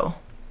Cocoa,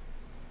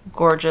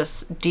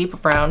 gorgeous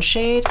deep brown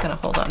shade. Gonna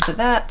hold on to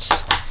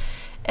that.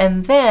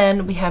 And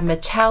then we have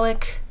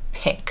Metallic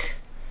Pink.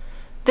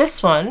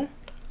 This one,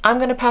 I'm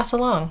gonna pass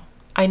along.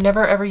 I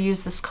never ever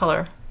use this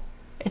color.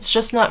 It's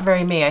just not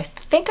very me. I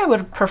think I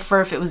would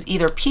prefer if it was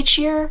either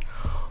peachier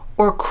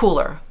or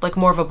cooler, like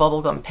more of a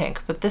bubblegum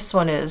pink. But this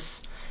one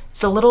is,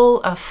 it's a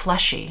little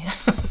fleshy.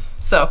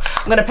 So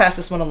I'm gonna pass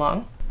this one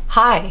along.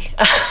 Hi,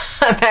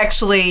 I'm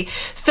actually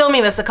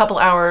filming this a couple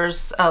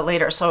hours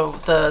later, so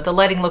the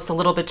lighting looks a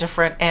little bit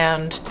different,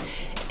 and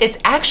it's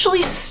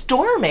actually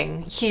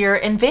storming here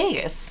in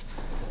Vegas.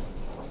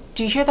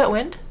 Do you hear that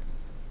wind?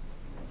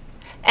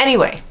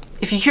 Anyway,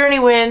 if you hear any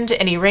wind,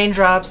 any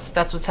raindrops,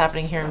 that's what's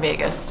happening here in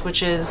Vegas,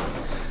 which is,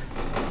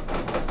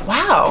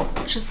 wow,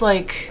 just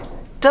like,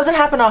 doesn't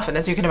happen often,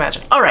 as you can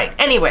imagine. All right,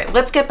 anyway,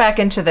 let's get back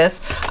into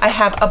this. I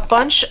have a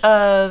bunch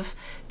of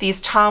these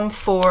Tom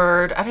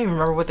Ford, I don't even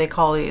remember what they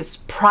call these,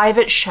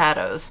 private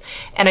shadows.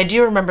 And I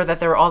do remember that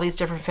there were all these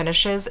different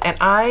finishes, and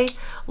I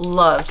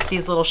loved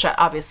these little shadows.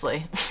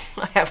 Obviously,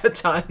 I have a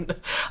ton.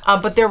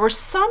 But there were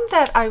some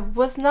that I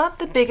was not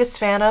the biggest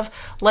fan of,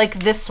 like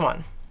this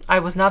one. I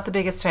was not the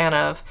biggest fan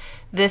of.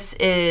 This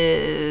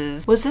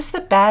is, was this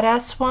the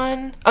Badass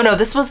one? Oh no,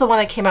 this was the one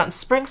that came out in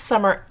spring,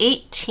 summer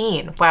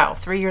 18. Wow,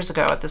 3 years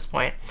ago at this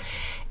point.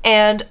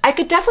 And I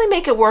could definitely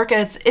make it work,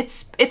 and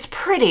it's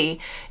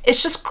pretty.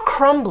 It's just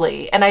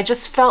crumbly, and I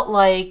just felt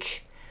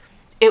like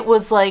it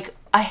was like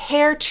a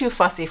hair too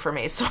fussy for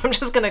me. So I'm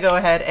just gonna go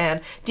ahead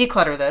and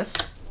declutter this.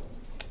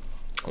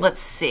 Let's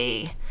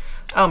see.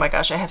 Oh my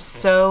gosh, I have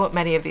so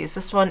many of these.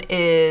 This one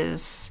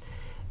is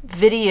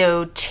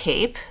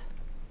Videotape.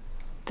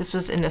 This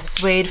was in a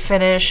suede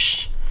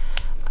finish.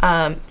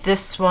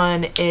 This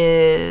one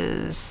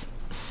is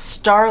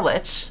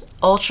Starlit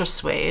Ultra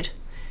Suede.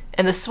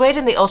 And the suede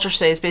and the ultra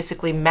suede is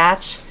basically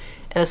matte,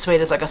 and the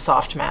suede is like a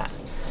soft matte.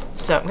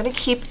 So I'm gonna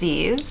keep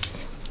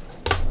these.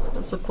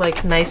 Those look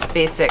like nice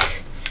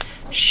basic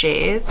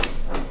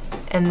shades.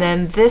 And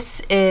then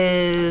this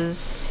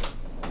is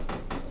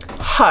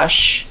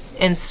Hush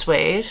in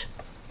Suede.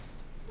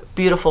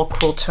 Beautiful,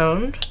 cool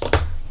toned.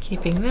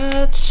 Keeping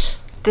that.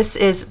 This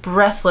is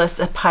Breathless,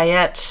 a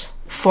paillette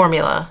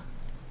formula.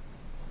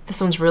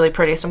 This one's really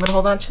pretty, so I'm gonna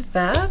hold on to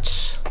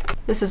that.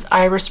 This is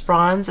Iris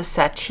Bronze, a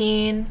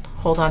sateen.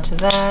 Hold on to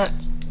that.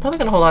 Probably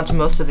gonna hold on to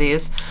most of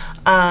these.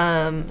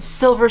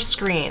 Silver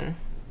Screen,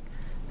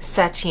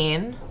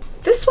 sateen.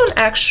 This one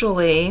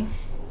actually,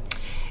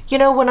 you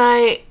know, when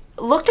I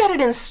looked at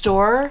it in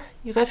store,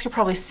 you guys could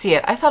probably see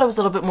it. I thought it was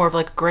a little bit more of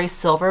like gray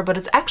silver, but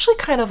it's actually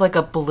kind of like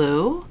a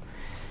blue.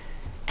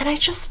 And I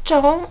just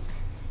don't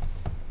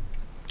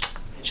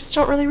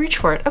really reach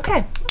for it.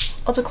 Okay,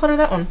 I'll declutter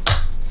that one.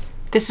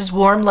 This is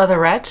Warm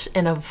Leatherette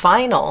in a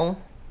vinyl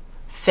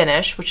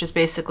finish, which is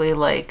basically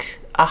like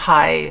a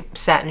high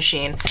satin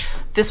sheen.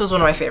 This was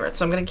one of my favorites,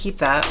 so I'm gonna keep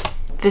that.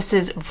 This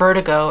is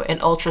Vertigo in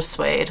Ultra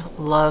Suede.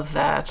 Love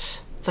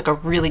that. It's like a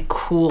really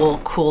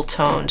cool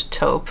toned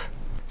taupe.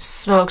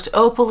 Smoked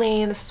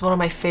Opaline. This is one of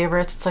my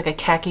favorites. It's like a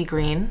khaki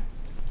green.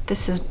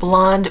 This is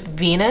Blonde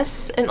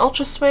Venus in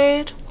Ultra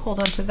Suede. Hold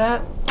on to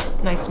that.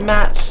 Nice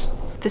matte.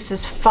 This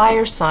is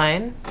Fire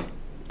Sign,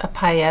 a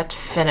paillette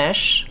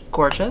finish.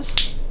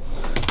 Gorgeous.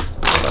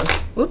 Hold on.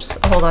 Oops,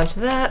 I'll hold on to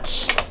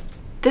that.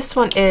 This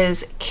one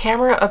is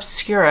Camera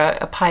Obscura,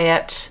 a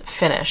paillette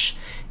finish.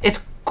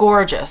 It's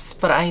gorgeous,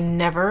 but I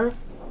never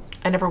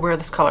wear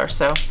this color,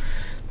 so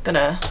I'm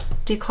gonna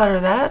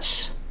declutter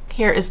that.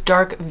 Here is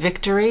Dark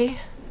Victory,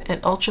 an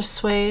Ultra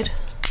Suede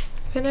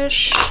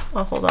finish.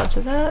 I'll hold on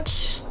to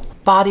that.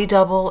 Body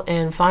Double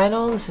in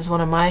vinyl. This is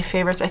one of my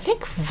favorites. I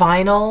think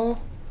vinyl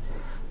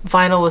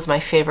was my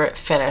favorite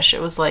finish.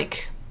 It was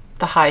like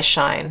the high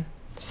shine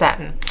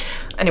satin.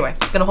 Anyway,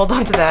 gonna hold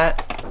on to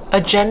that.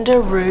 Agenda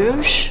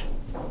Rouge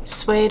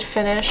suede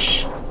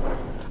finish.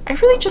 I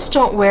really just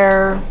don't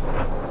wear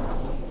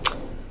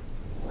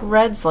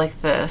reds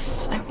like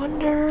this. I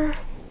wonder,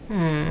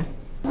 a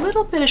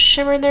little bit of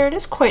shimmer there. It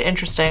is quite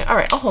interesting. All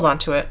right, I'll hold on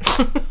to it.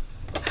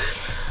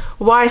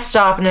 Why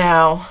stop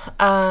now?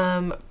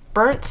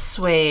 Burnt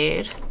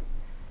Suede.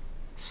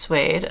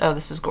 Oh,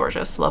 this is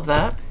gorgeous. Love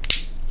that.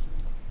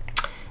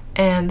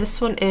 And this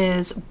one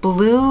is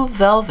Blue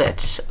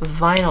Velvet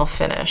vinyl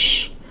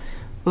finish.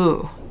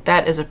 Ooh,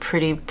 that is a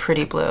pretty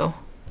blue.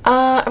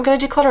 I'm gonna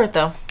declutter it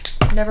though.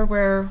 Never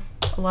wear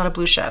a lot of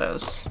blue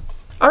shadows.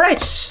 All right,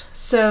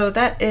 so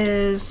that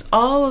is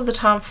all of the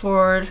Tom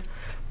Ford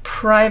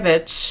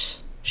private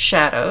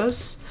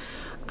shadows.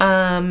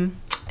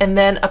 And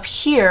then up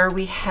here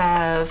we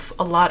have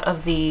a lot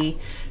of the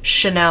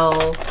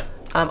Chanel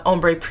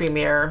Ombre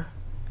Premier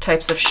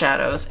types of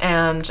shadows,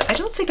 and I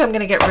don't think I'm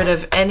gonna get rid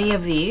of any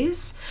of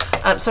these,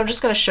 so I'm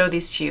just gonna show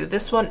these to you.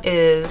 This one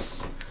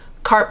is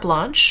Carte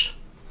Blanche.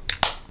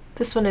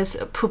 This one is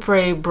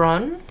Poupre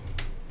Brun.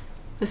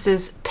 This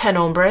is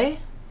Penombre.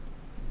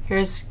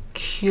 Here's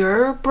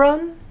Cure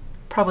Brun,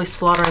 probably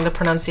slaughtering the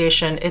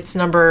pronunciation. It's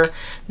number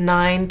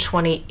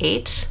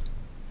 928.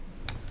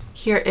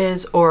 Here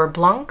is Or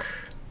Blanc.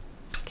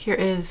 Here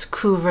is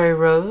Couvre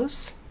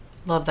Rose.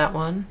 Love that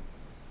one.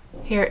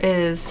 Here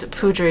is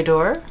Poudre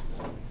d'Or.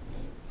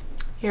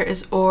 Here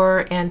is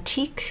Or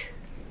Antique.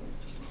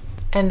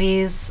 And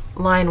these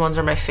line ones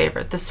are my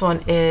favorite. This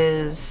one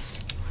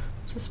is,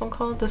 what's this one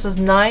called? This was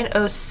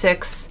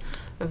 906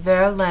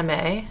 Vers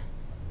Lame.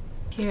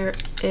 Here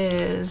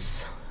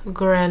is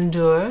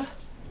Grandeur,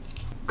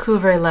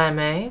 Couvre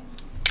Lame,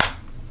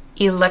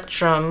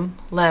 Electrum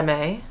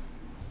Lame,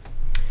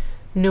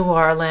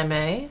 Noir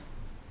Lame.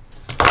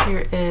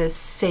 Here is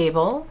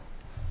Sable.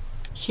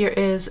 Here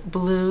is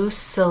Blue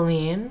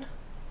Celine.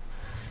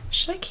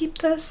 Should I keep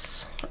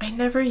this? I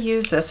never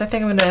use this. I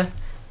think I'm gonna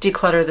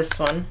declutter this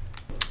one.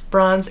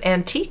 Bronze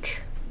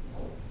Antique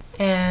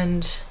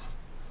and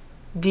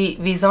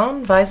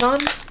Vison.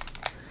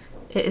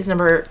 It is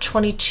number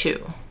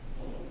 22.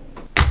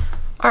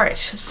 All right,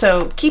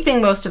 so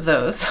keeping most of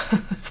those,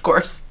 of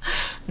course,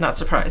 not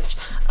surprised.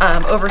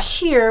 Over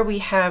here we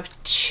have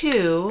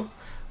two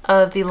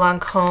of the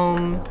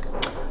Lancôme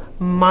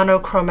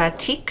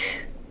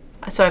Monochromatique.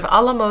 So I have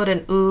A la Mode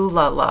and Ooh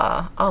La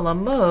La. A la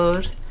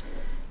Mode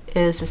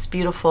is this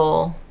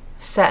beautiful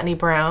satiny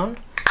brown.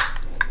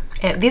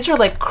 And these are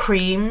like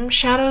cream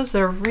shadows.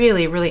 They're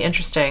really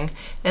interesting.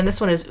 And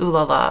this one is Ooh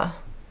La La,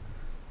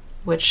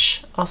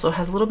 which also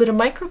has a little bit of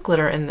micro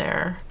glitter in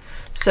there.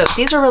 So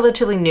these are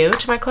relatively new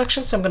to my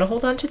collection, so I'm gonna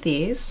hold on to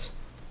these.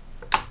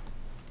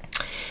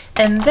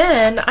 And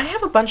then I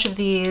have a bunch of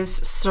these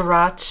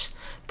Surratt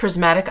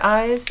prismatic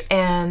eyes,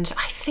 and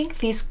I think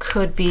these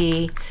could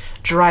be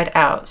dried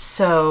out.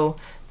 So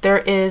there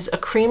is a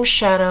cream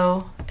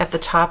shadow at the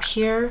top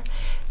here,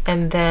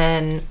 and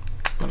then,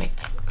 let me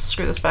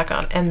screw this back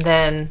on, and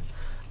then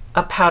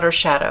a powder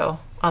shadow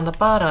on the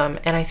bottom.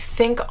 And I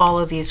think all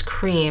of these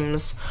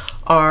creams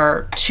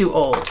are too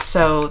old.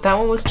 So that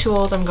one was too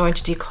old. I'm going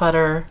to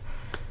declutter.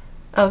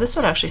 Oh, this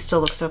one actually still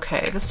looks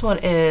okay. This one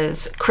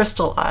is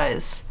Crystal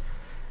Eyes.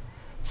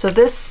 So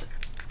this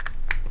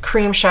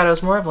cream shadow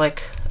is more of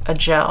like a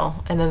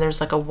gel, and then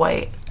there's like a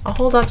white. I'll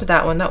hold on to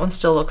that one. That one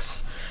still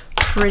looks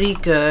pretty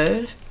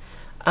good.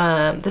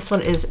 This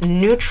one is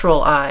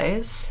Neutral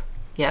Eyes.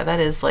 Yeah, that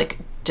is like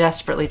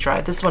desperately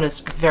dry. This one is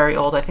very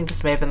old. I think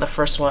this may have been the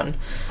first one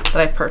that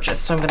I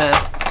purchased. So I'm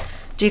gonna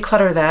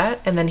declutter that.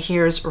 And then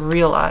here's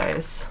Real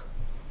Eyes.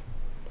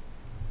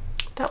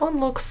 That one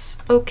looks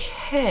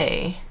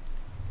okay.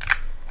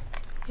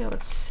 Yeah,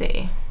 let's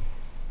see.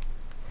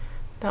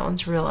 That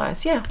one's Real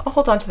Eyes. Yeah, I'll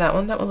hold on to that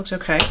one. That one looks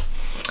okay.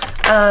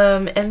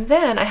 And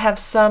then I have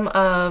some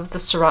of the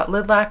Surratt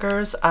lid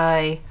lacquers.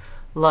 I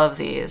love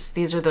these.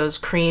 These are those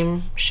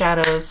cream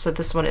shadows. So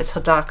this one is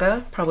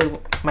Hadaka, probably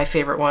my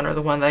favorite one, or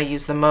the one that I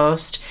use the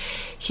most.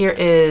 Here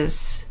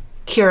is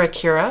Kira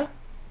Kira.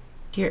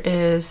 Here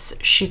is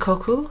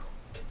Shikoku.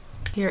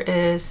 Here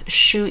is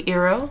Shu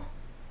Iro.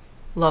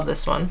 Love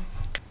this one.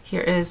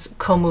 Here is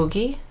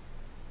Komugi.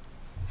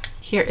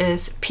 Here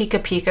is Pika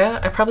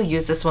Pika. I probably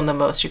use this one the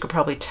most, you could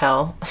probably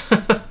tell.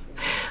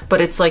 But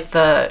it's like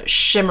the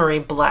shimmery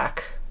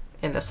black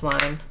in this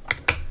line.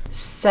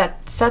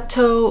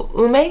 Sato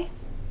Ume?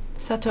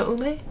 Sato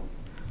Ume?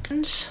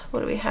 And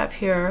what do we have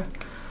here?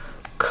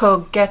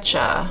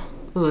 Kogecha.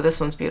 Ooh, this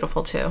one's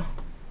beautiful too.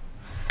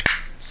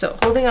 So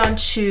holding on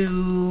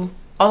to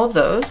all of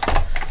those.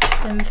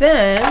 And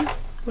then,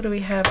 what do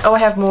we have? Oh, I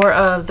have more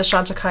of the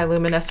Chantecaille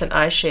Luminescent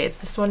Eye Shades.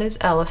 This one is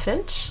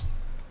Elephant.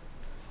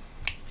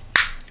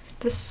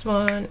 This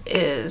one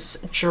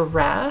is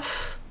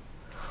Giraffe.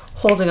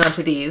 Holding on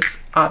to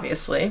these,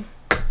 obviously.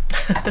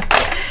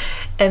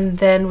 And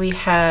then we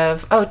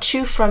have, oh,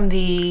 two from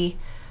the,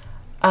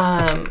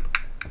 oh,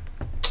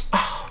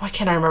 why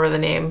can't I remember the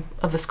name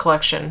of this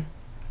collection?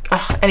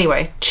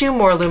 Anyway, two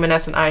more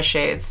luminescent eye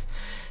shades.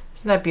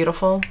 Isn't that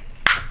beautiful?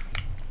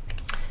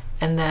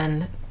 And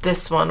then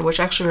this one, which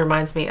actually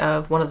reminds me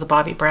of one of the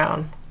Bobbi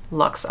Brown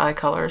Luxe eye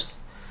colors.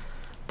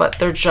 But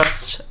they're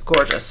just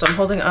gorgeous. So I'm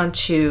holding on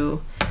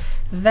to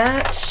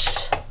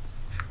that.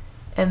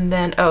 And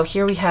then, oh,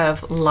 here we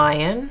have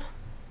Lion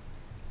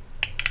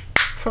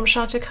from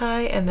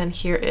Chantecaille, and then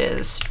here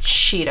is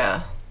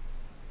Cheetah.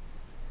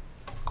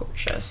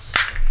 Gorgeous.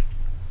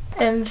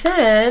 And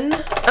then,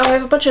 oh, I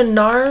have a bunch of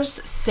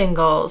NARS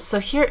singles. So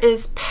here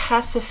is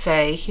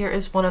Pasiphae. Here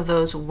is one of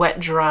those wet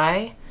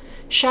dry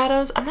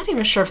shadows. I'm not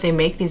even sure if they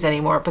make these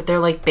anymore, but they're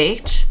like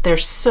baked. They're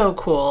so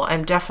cool.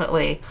 I'm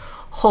definitely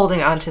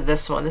holding on to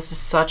this one. This is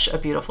such a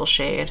beautiful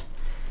shade.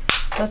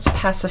 That's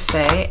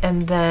Pasiphae.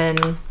 And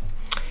then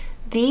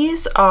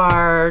these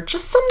are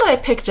just some that I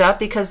picked up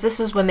because this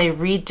is when they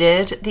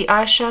redid the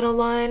eyeshadow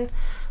line. I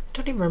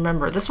don't even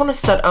remember. This one is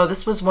Stud. Oh,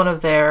 this was one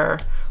of their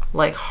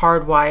like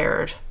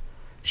hardwired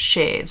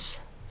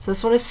shades. So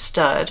this one is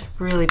Stud,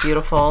 really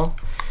beautiful.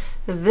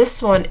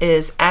 This one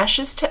is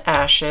Ashes to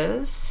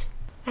Ashes.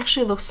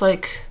 Actually looks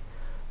like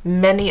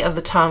many of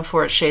the Tom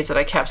Ford shades that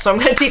I kept. So I'm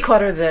going to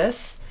declutter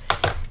this.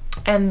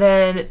 And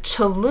then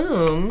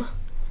Tulum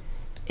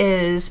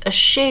is a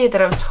shade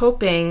that I was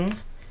hoping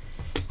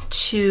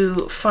to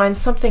find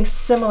something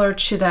similar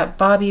to that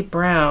Bobbi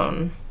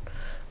Brown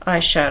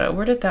eyeshadow.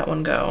 Where did that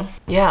one go?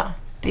 Yeah,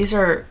 these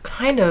are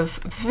kind of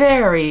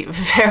very,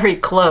 very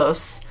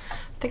close.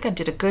 I think I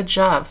did a good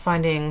job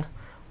finding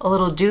a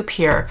little dupe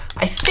here.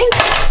 I think,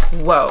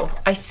 whoa,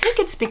 I think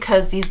it's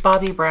because these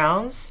Bobbi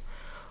Browns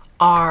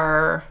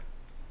are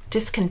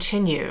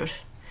discontinued.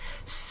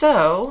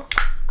 So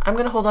I'm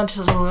gonna hold on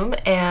to the Tulum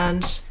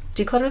and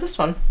declutter this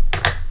one.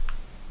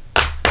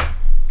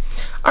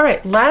 All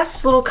right,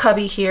 last little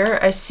cubby here.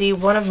 I see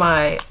one of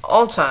my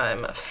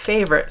all-time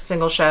favorite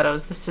single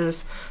shadows. This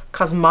is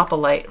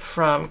Cosmopolite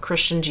from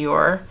Christian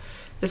Dior.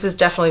 This is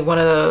definitely one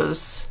of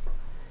those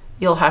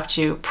you'll have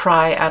to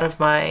pry out of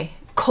my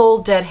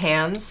cold, dead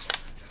hands.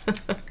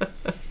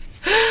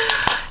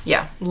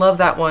 Yeah, love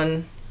that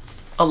one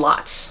a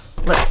lot.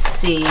 Let's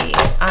see,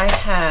 I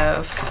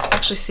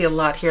actually see a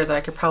lot here that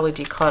I could probably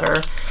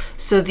declutter.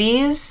 So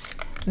these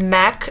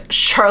MAC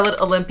Charlotte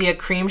Olympia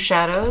cream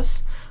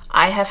shadows,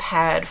 I have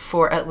had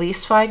for at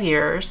least 5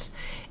 years,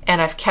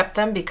 and I've kept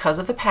them because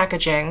of the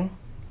packaging,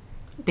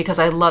 because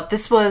I love,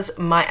 this was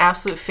my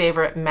absolute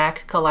favorite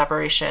MAC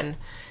collaboration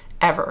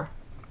ever.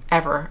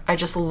 I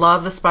just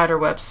love the spider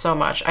webs so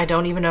much. I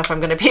don't even know if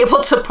I'm gonna be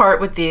able to part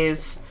with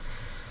these.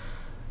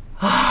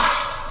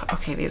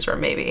 Okay, these were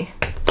maybe.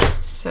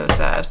 So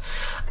sad.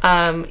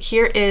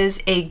 Here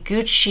is a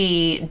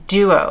Gucci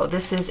Duo.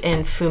 This is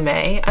in Fume.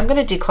 I'm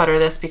gonna declutter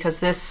this because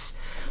this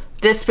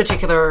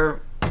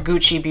particular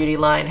Gucci beauty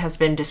line has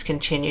been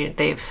discontinued.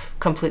 They've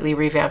completely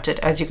revamped it,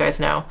 as you guys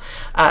know.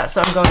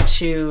 So I'm going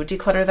to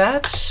declutter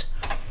that.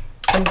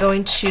 I'm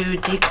going to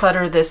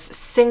declutter this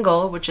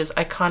single, which is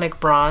Iconic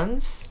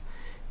Bronze.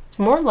 It's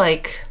more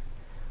like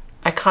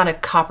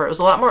Iconic Copper. It was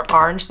a lot more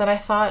orange than I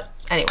thought.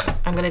 Anyway,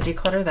 I'm going to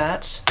declutter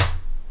that.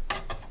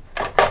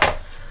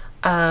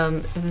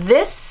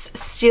 This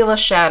Stila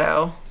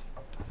shadow,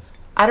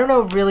 I don't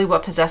know really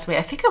what possessed me.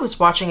 I think I was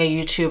watching a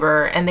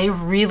YouTuber and they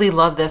really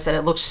loved this and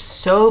it looked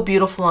so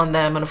beautiful on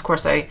them. And of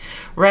course I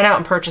ran out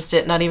and purchased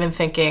it, not even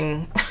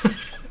thinking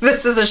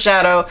this is a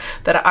shadow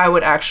that I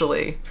would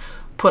actually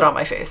put on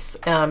my face.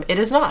 It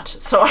is not.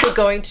 So I'm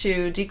going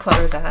to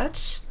declutter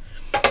that.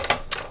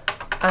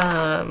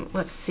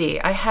 Let's see,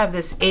 I have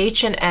this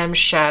H&M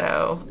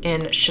shadow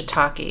in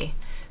Shiitake.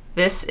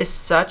 This is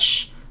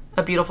such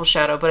a beautiful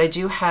shadow, but I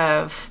do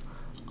have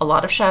a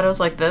lot of shadows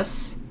like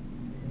this,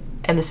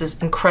 and this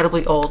is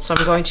incredibly old, so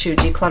I'm going to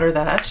declutter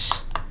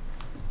that.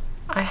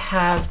 I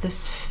have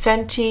this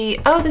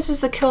Fenty, oh, this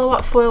is the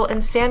Kilowatt Foil in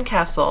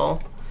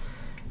Sandcastle.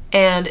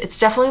 And it's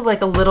definitely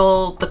like a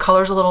little, the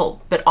color's a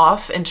little bit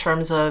off in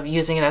terms of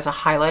using it as a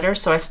highlighter.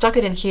 So I stuck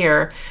it in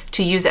here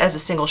to use as a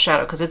single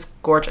shadow because it's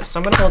gorgeous. So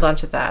I'm gonna hold on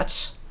to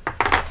that.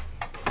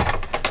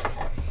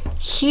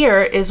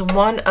 Here is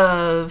one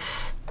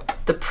of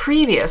the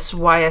previous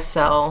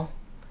YSL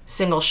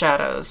single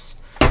shadows.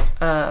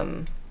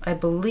 I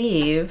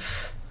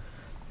believe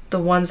the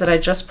ones that I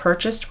just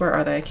purchased, where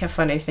are they? I can't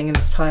find anything in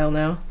this pile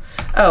now.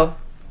 Oh,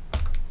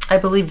 I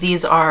believe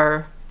these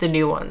are the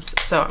new ones.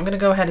 So I'm gonna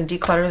go ahead and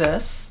declutter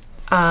this.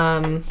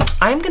 I'm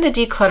gonna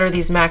declutter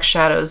these MAC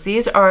shadows.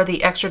 These are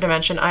the Extra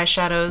Dimension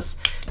eyeshadows.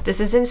 This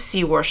is in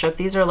Sea Worship.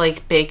 These are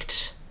like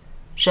baked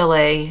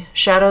gelée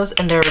shadows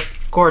and they're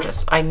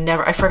gorgeous. I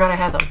forgot I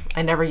had them.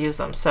 I never use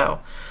them. So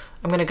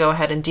I'm gonna go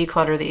ahead and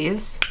declutter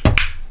these.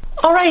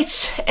 All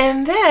right,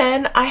 and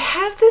then I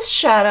have this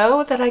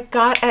shadow that I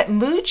got at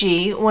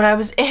Muji when I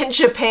was in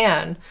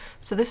Japan.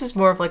 So this is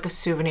more of like a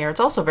souvenir. It's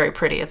also very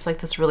pretty. It's like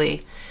this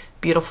really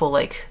beautiful,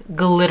 like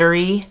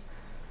glittery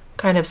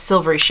kind of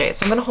silvery shade.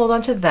 So I'm gonna hold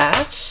on to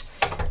that.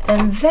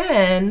 And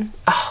then,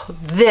 oh,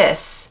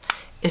 this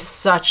is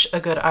such a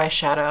good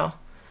eyeshadow.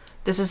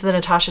 This is the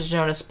Natasha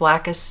Denona's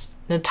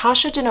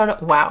Natasha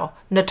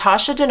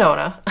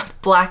Denona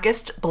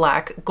Blackest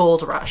Black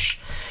Gold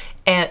Rush.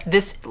 And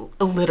this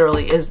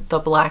literally is the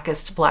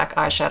blackest black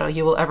eyeshadow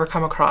you will ever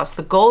come across.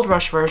 The Gold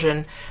Rush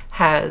version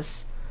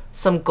has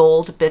some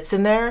gold bits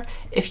in there.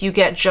 If you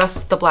get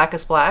just the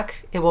blackest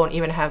black, it won't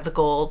even have the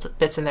gold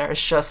bits in there.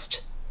 It's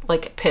just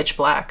like pitch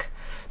black.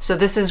 So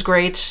this is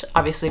great,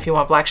 obviously, if you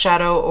want black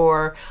shadow,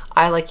 or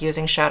I like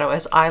using shadow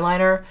as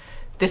eyeliner.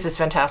 This is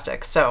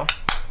fantastic. So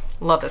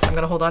love this. I'm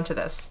gonna hold on to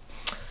this.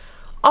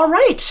 All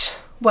right.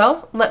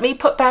 Well, let me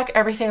put back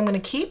everything I'm gonna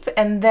keep,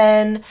 and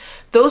then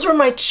those were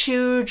my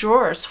 2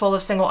 drawers full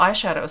of single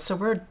eyeshadows. So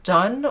we're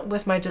done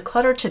with my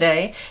declutter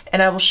today,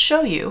 and I will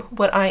show you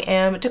what I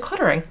am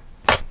decluttering.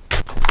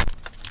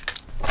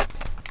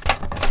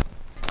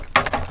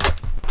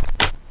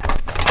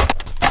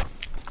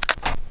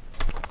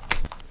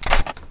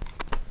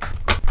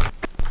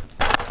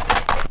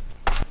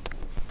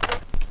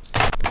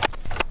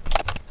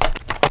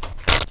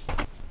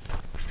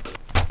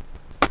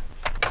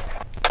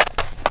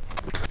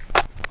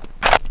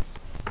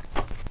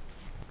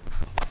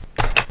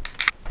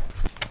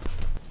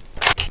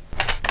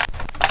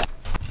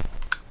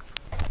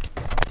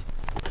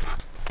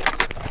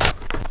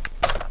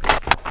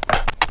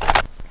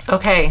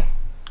 Okay,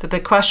 the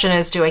big question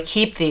is, do I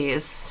keep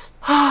these?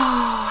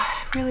 Oh,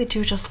 I really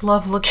do just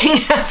love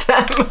looking at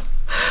them.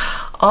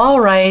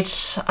 All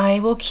right, I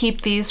will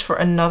keep these for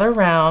another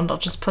round. I'll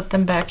just put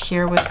them back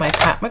here with my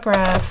Pat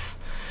McGrath,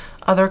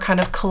 other kind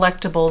of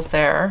collectibles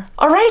there.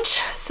 All right,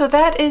 so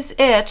that is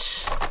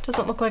it.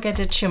 Doesn't look like I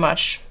did too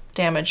much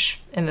damage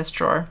in this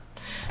drawer.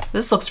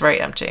 This looks very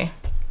empty.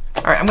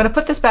 All right, I'm gonna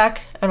put this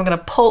back and I'm gonna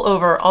pull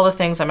over all the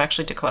things I'm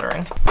actually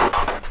decluttering.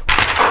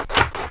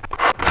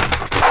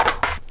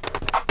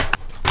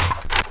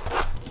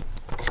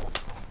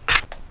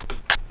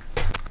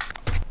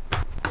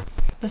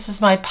 This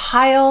is my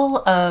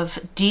pile of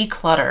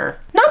declutter.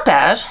 Not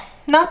bad,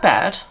 not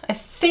bad. I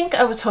think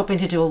I was hoping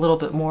to do a little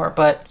bit more,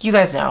 but you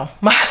guys know,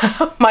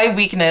 my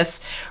weakness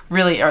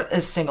really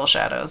is single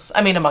shadows.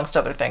 I mean, amongst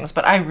other things,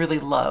 but I really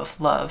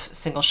love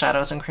single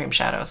shadows and cream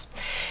shadows.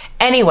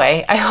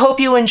 Anyway, I hope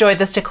you enjoyed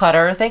this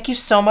declutter. Thank you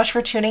so much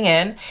for tuning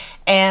in,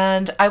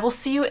 and I will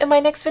see you in my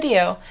next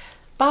video.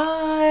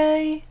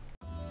 Bye.